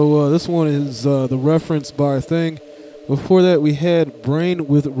 yeah. So this one is the reference by Thing. Before that, we had Brain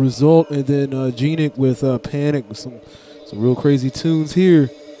with Result, and then Genic with Panic, with some real crazy tunes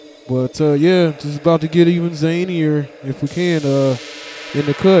here. But yeah, just about to get even zanier if we can. In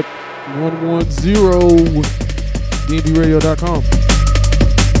the cut, 110 DNBRADIO.com.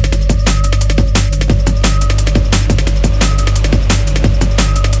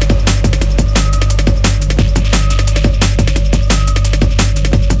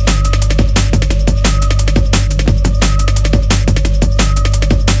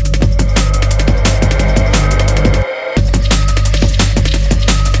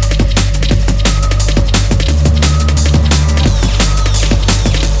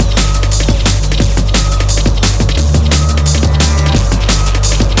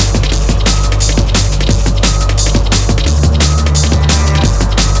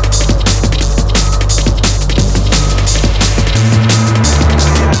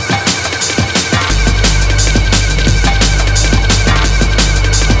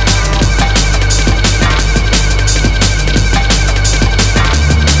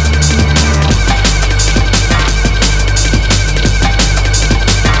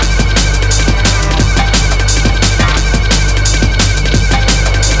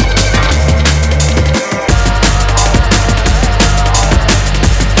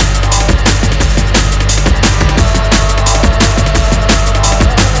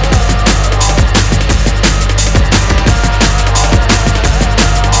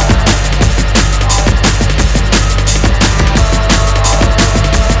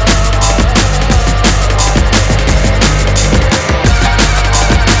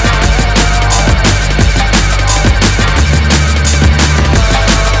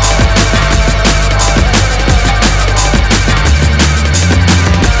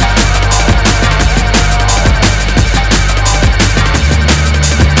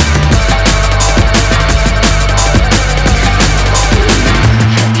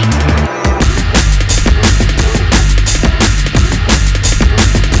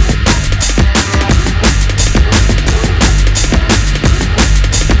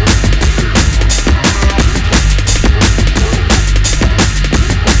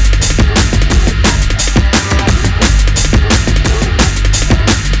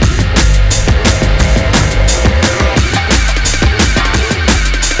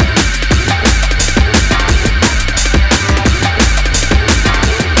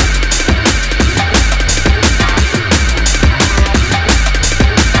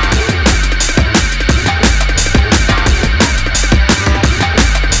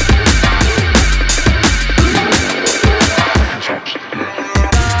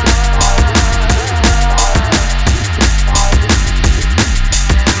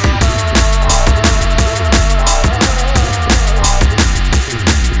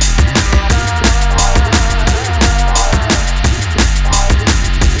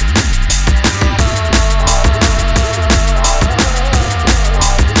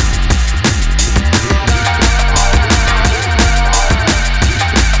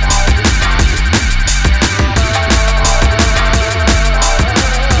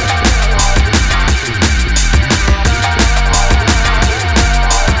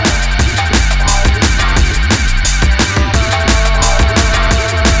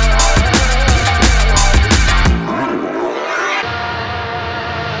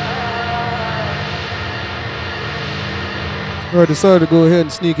 I decided to go ahead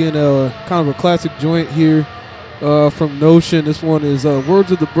and sneak in a kind of a classic joint here from Notion. This one is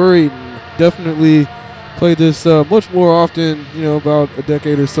Words of the Buried. Definitely played this much more often, about a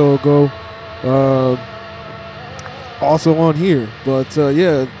decade or so ago. Also on here. But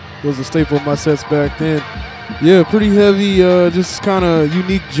yeah, it was a staple of my sets back then. Yeah, pretty heavy, just kind of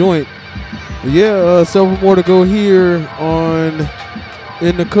unique joint. But yeah, several more to go here on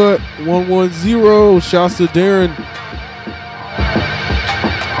In the Cut 110. Shouts to Darren.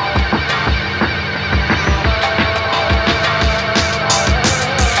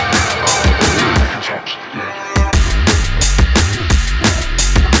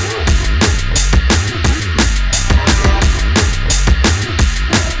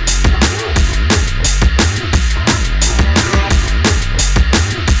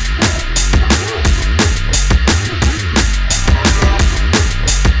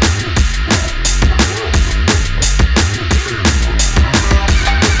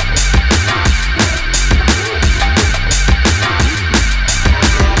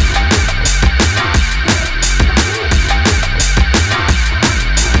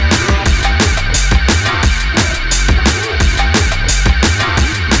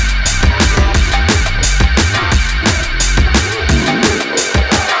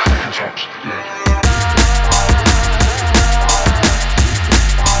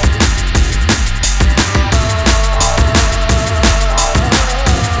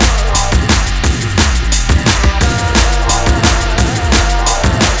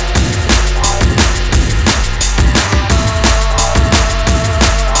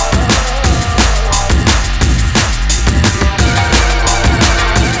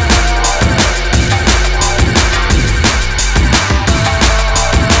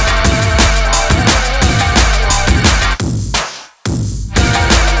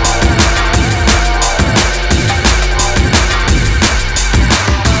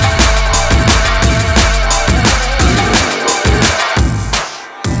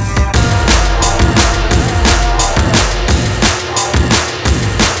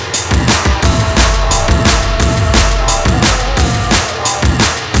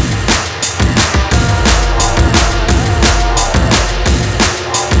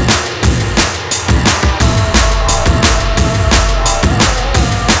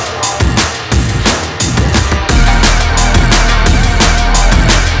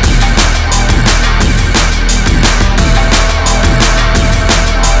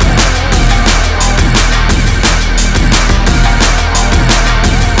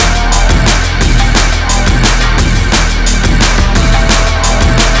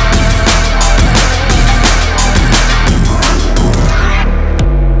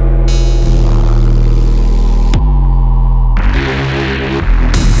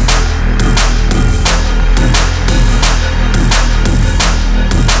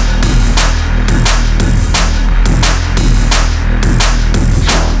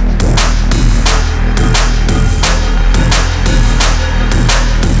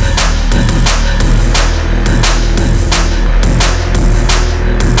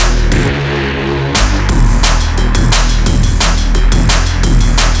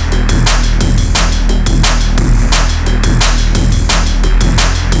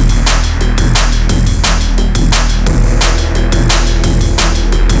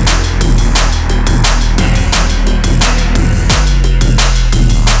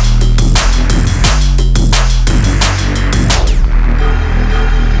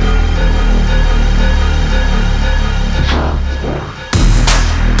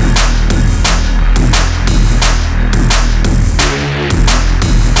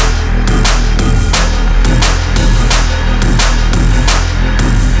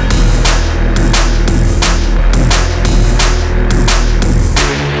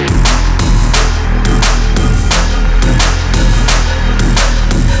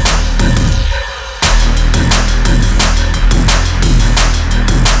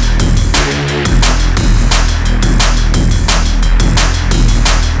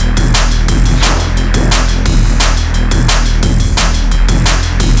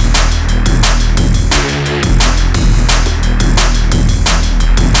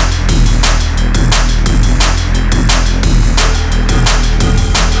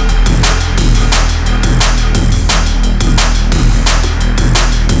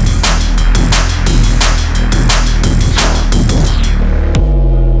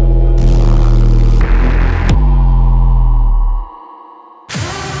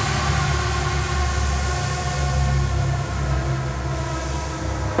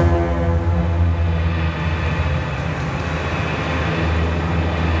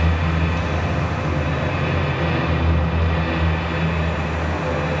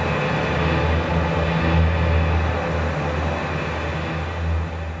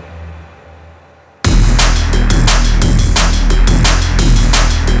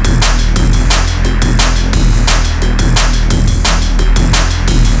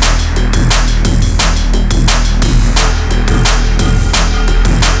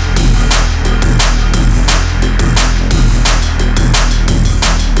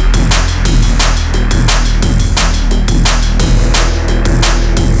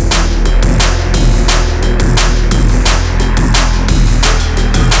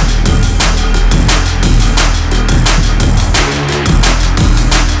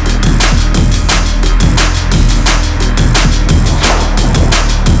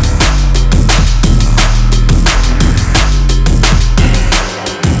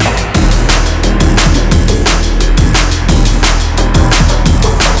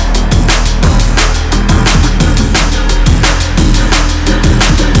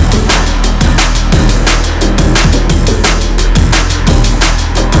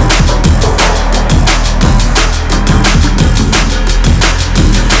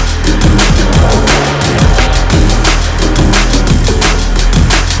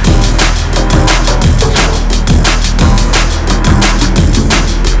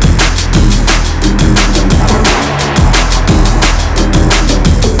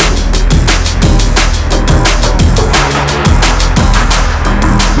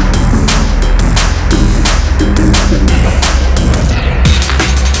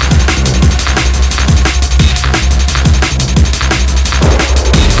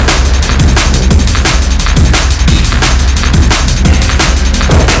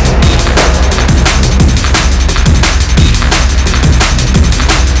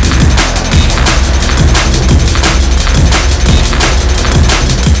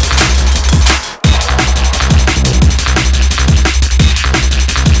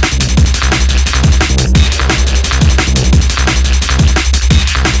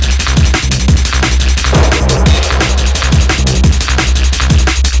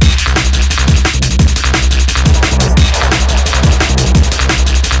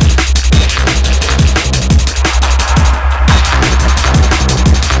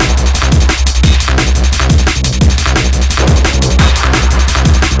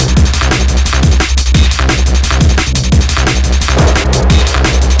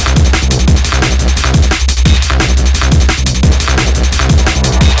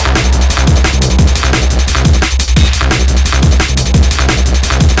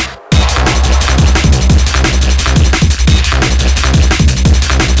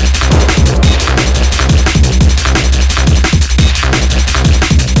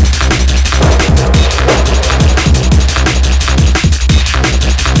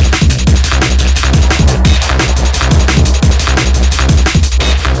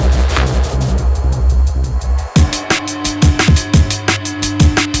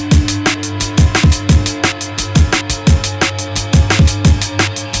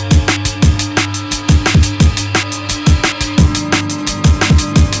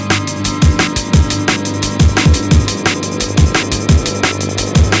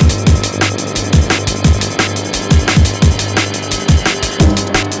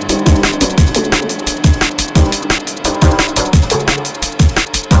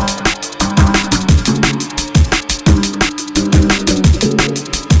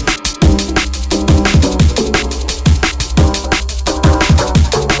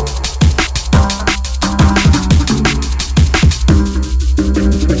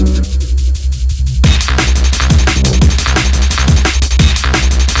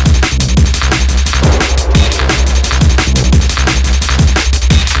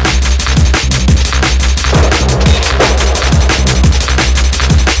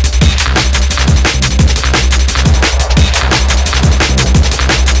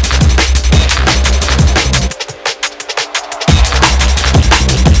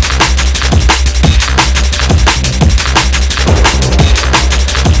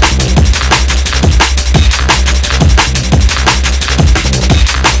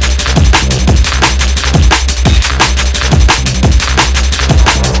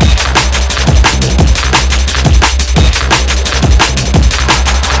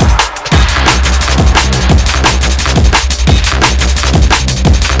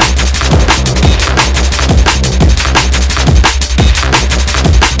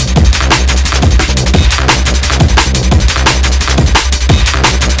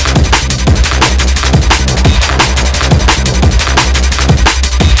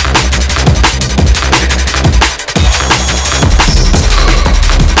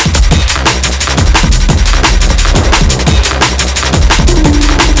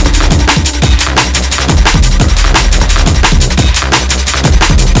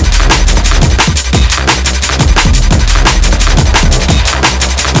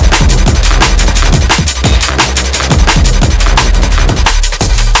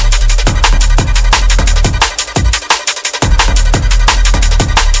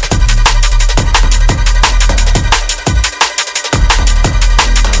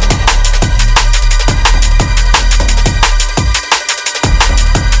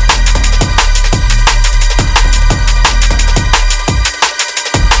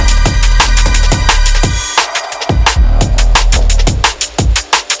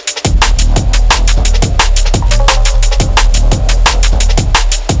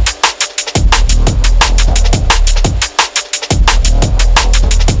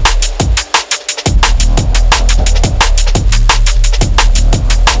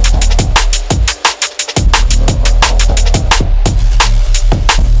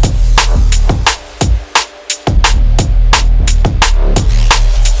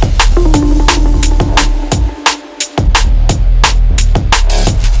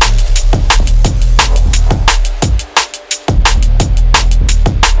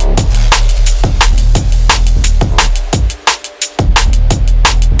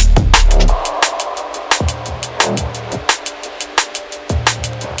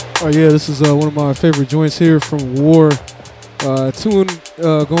 yeah, this is one of my favorite joints here from War. Tune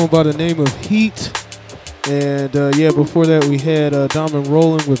going by the name of Heat. And yeah, before that we had Diamond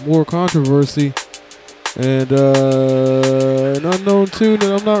Rollin' with More Controversy. And an unknown tune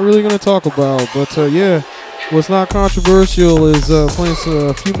that I'm not really going to talk about. But yeah, what's not controversial is playing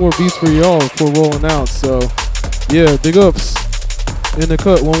a few more beats for y'all before rolling out. So yeah, big ups. In the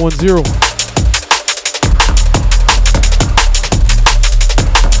cut, 110.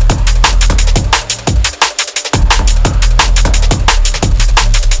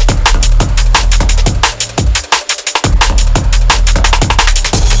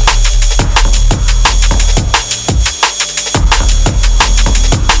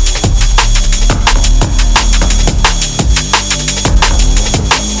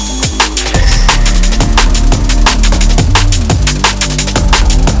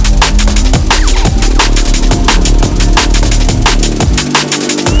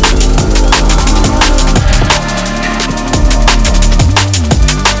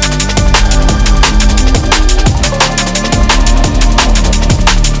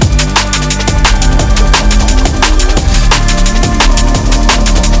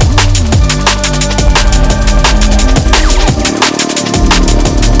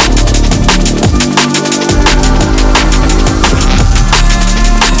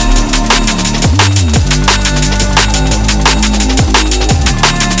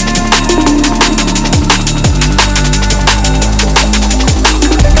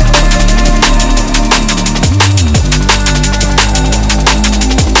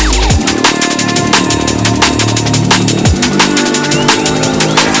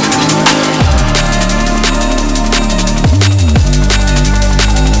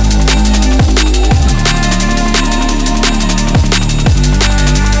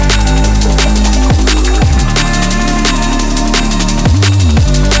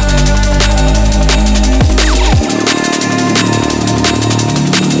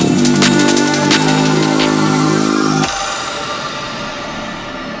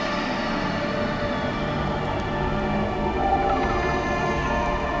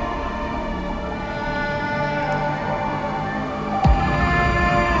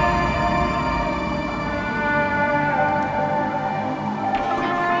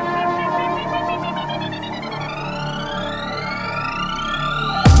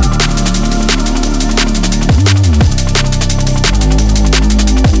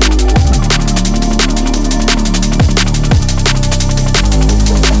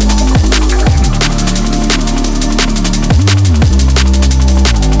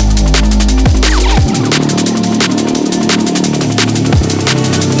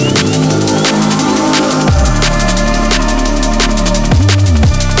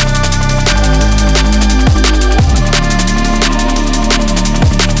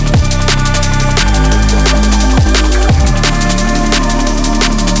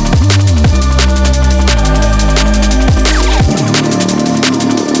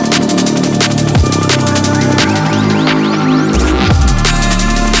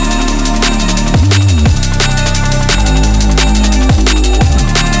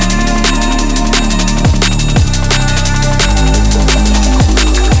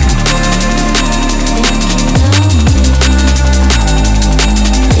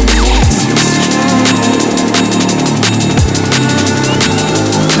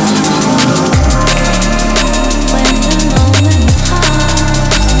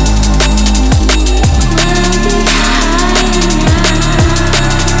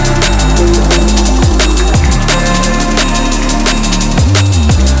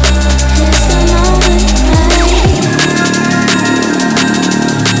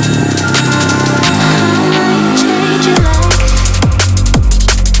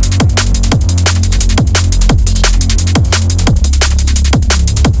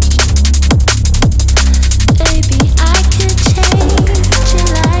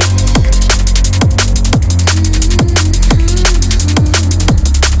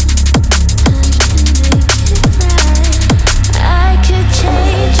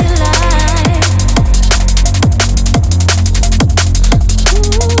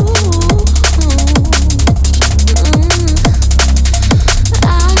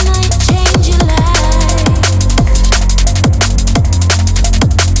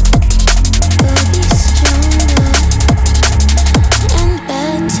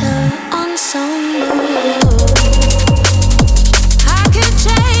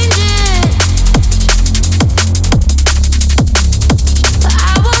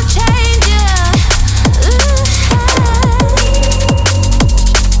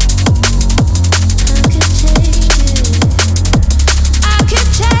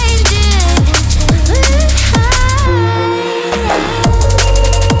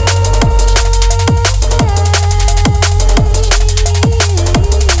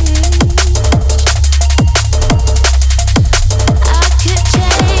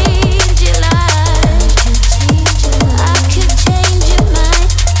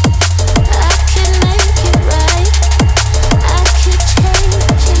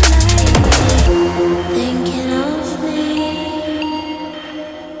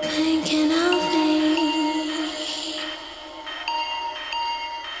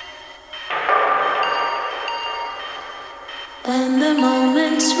 when the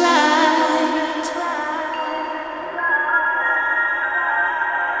moment's right.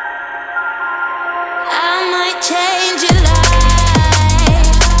 I might change your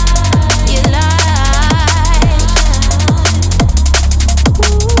life, your life.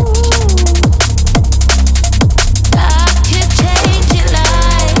 Ooh, I could change your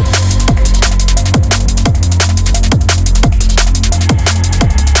life.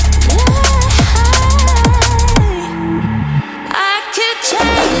 I could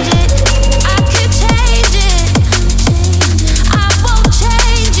change it. I could change it. I won't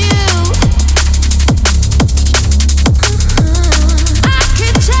change you. I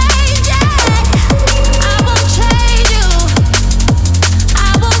could change it. I won't change you. I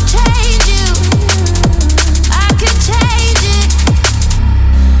won't change you. I could change it.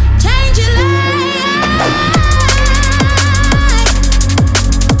 Change your life.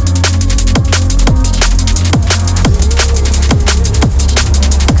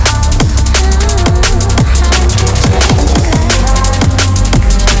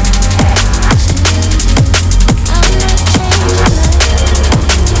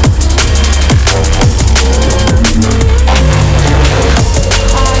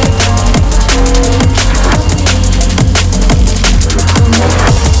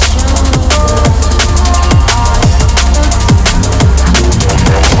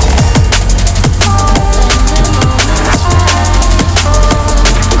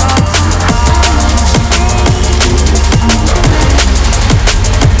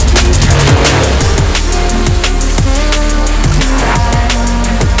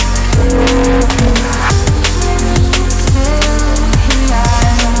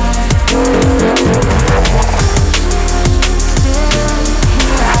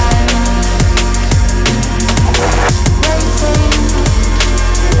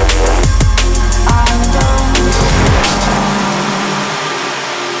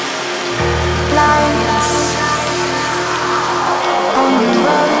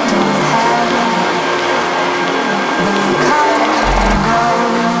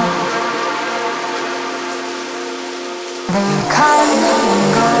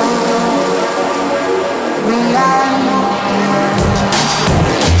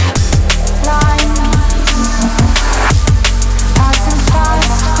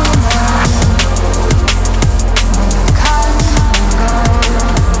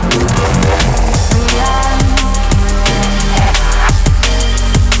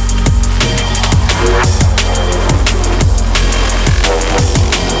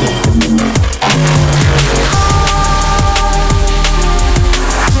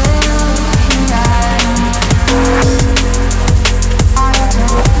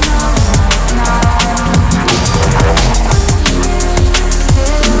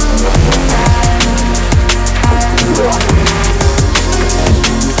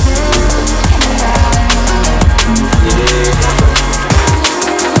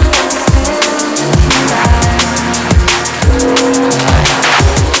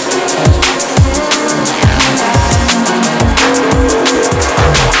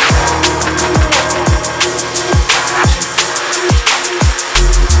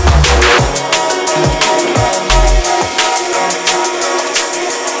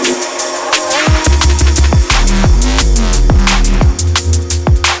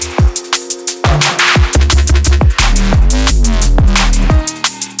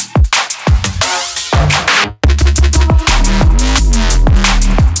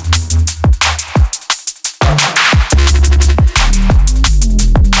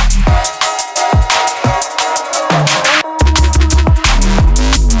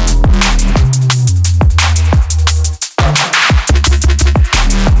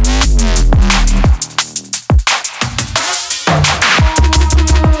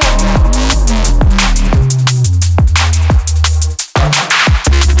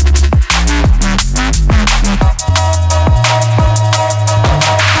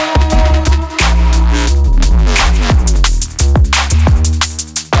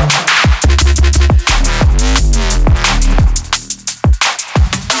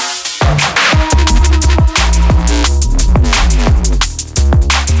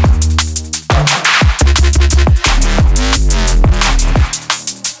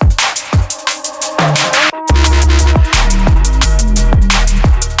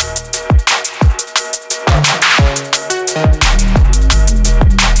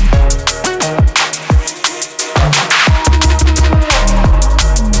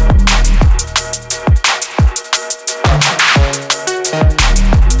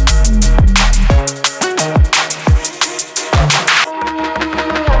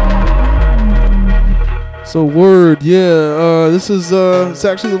 So word, yeah. This is it's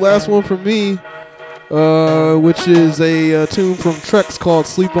actually the last one from me, which is a tune from Trex called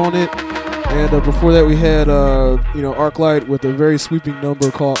 "Sleep on It," and before that we had Arclight with a very sweeping number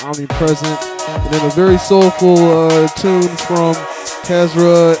called "Omnipresent," and then a very soulful tune from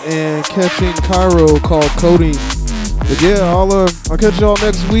Kazra and Catching Cairo called "Coding." But yeah, I'll catch y'all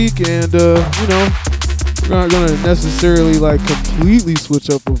next week, and we're not gonna necessarily like completely switch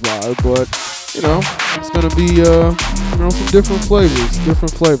up the vibe, but it's gonna be some different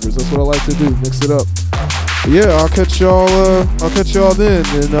flavors. That's what I like to do, mix it up. But yeah, I'll catch y'all then,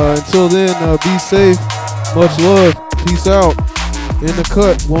 and until then, be safe, much love, peace out. In the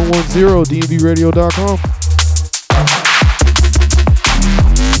cut, 110 DNBRadio.com.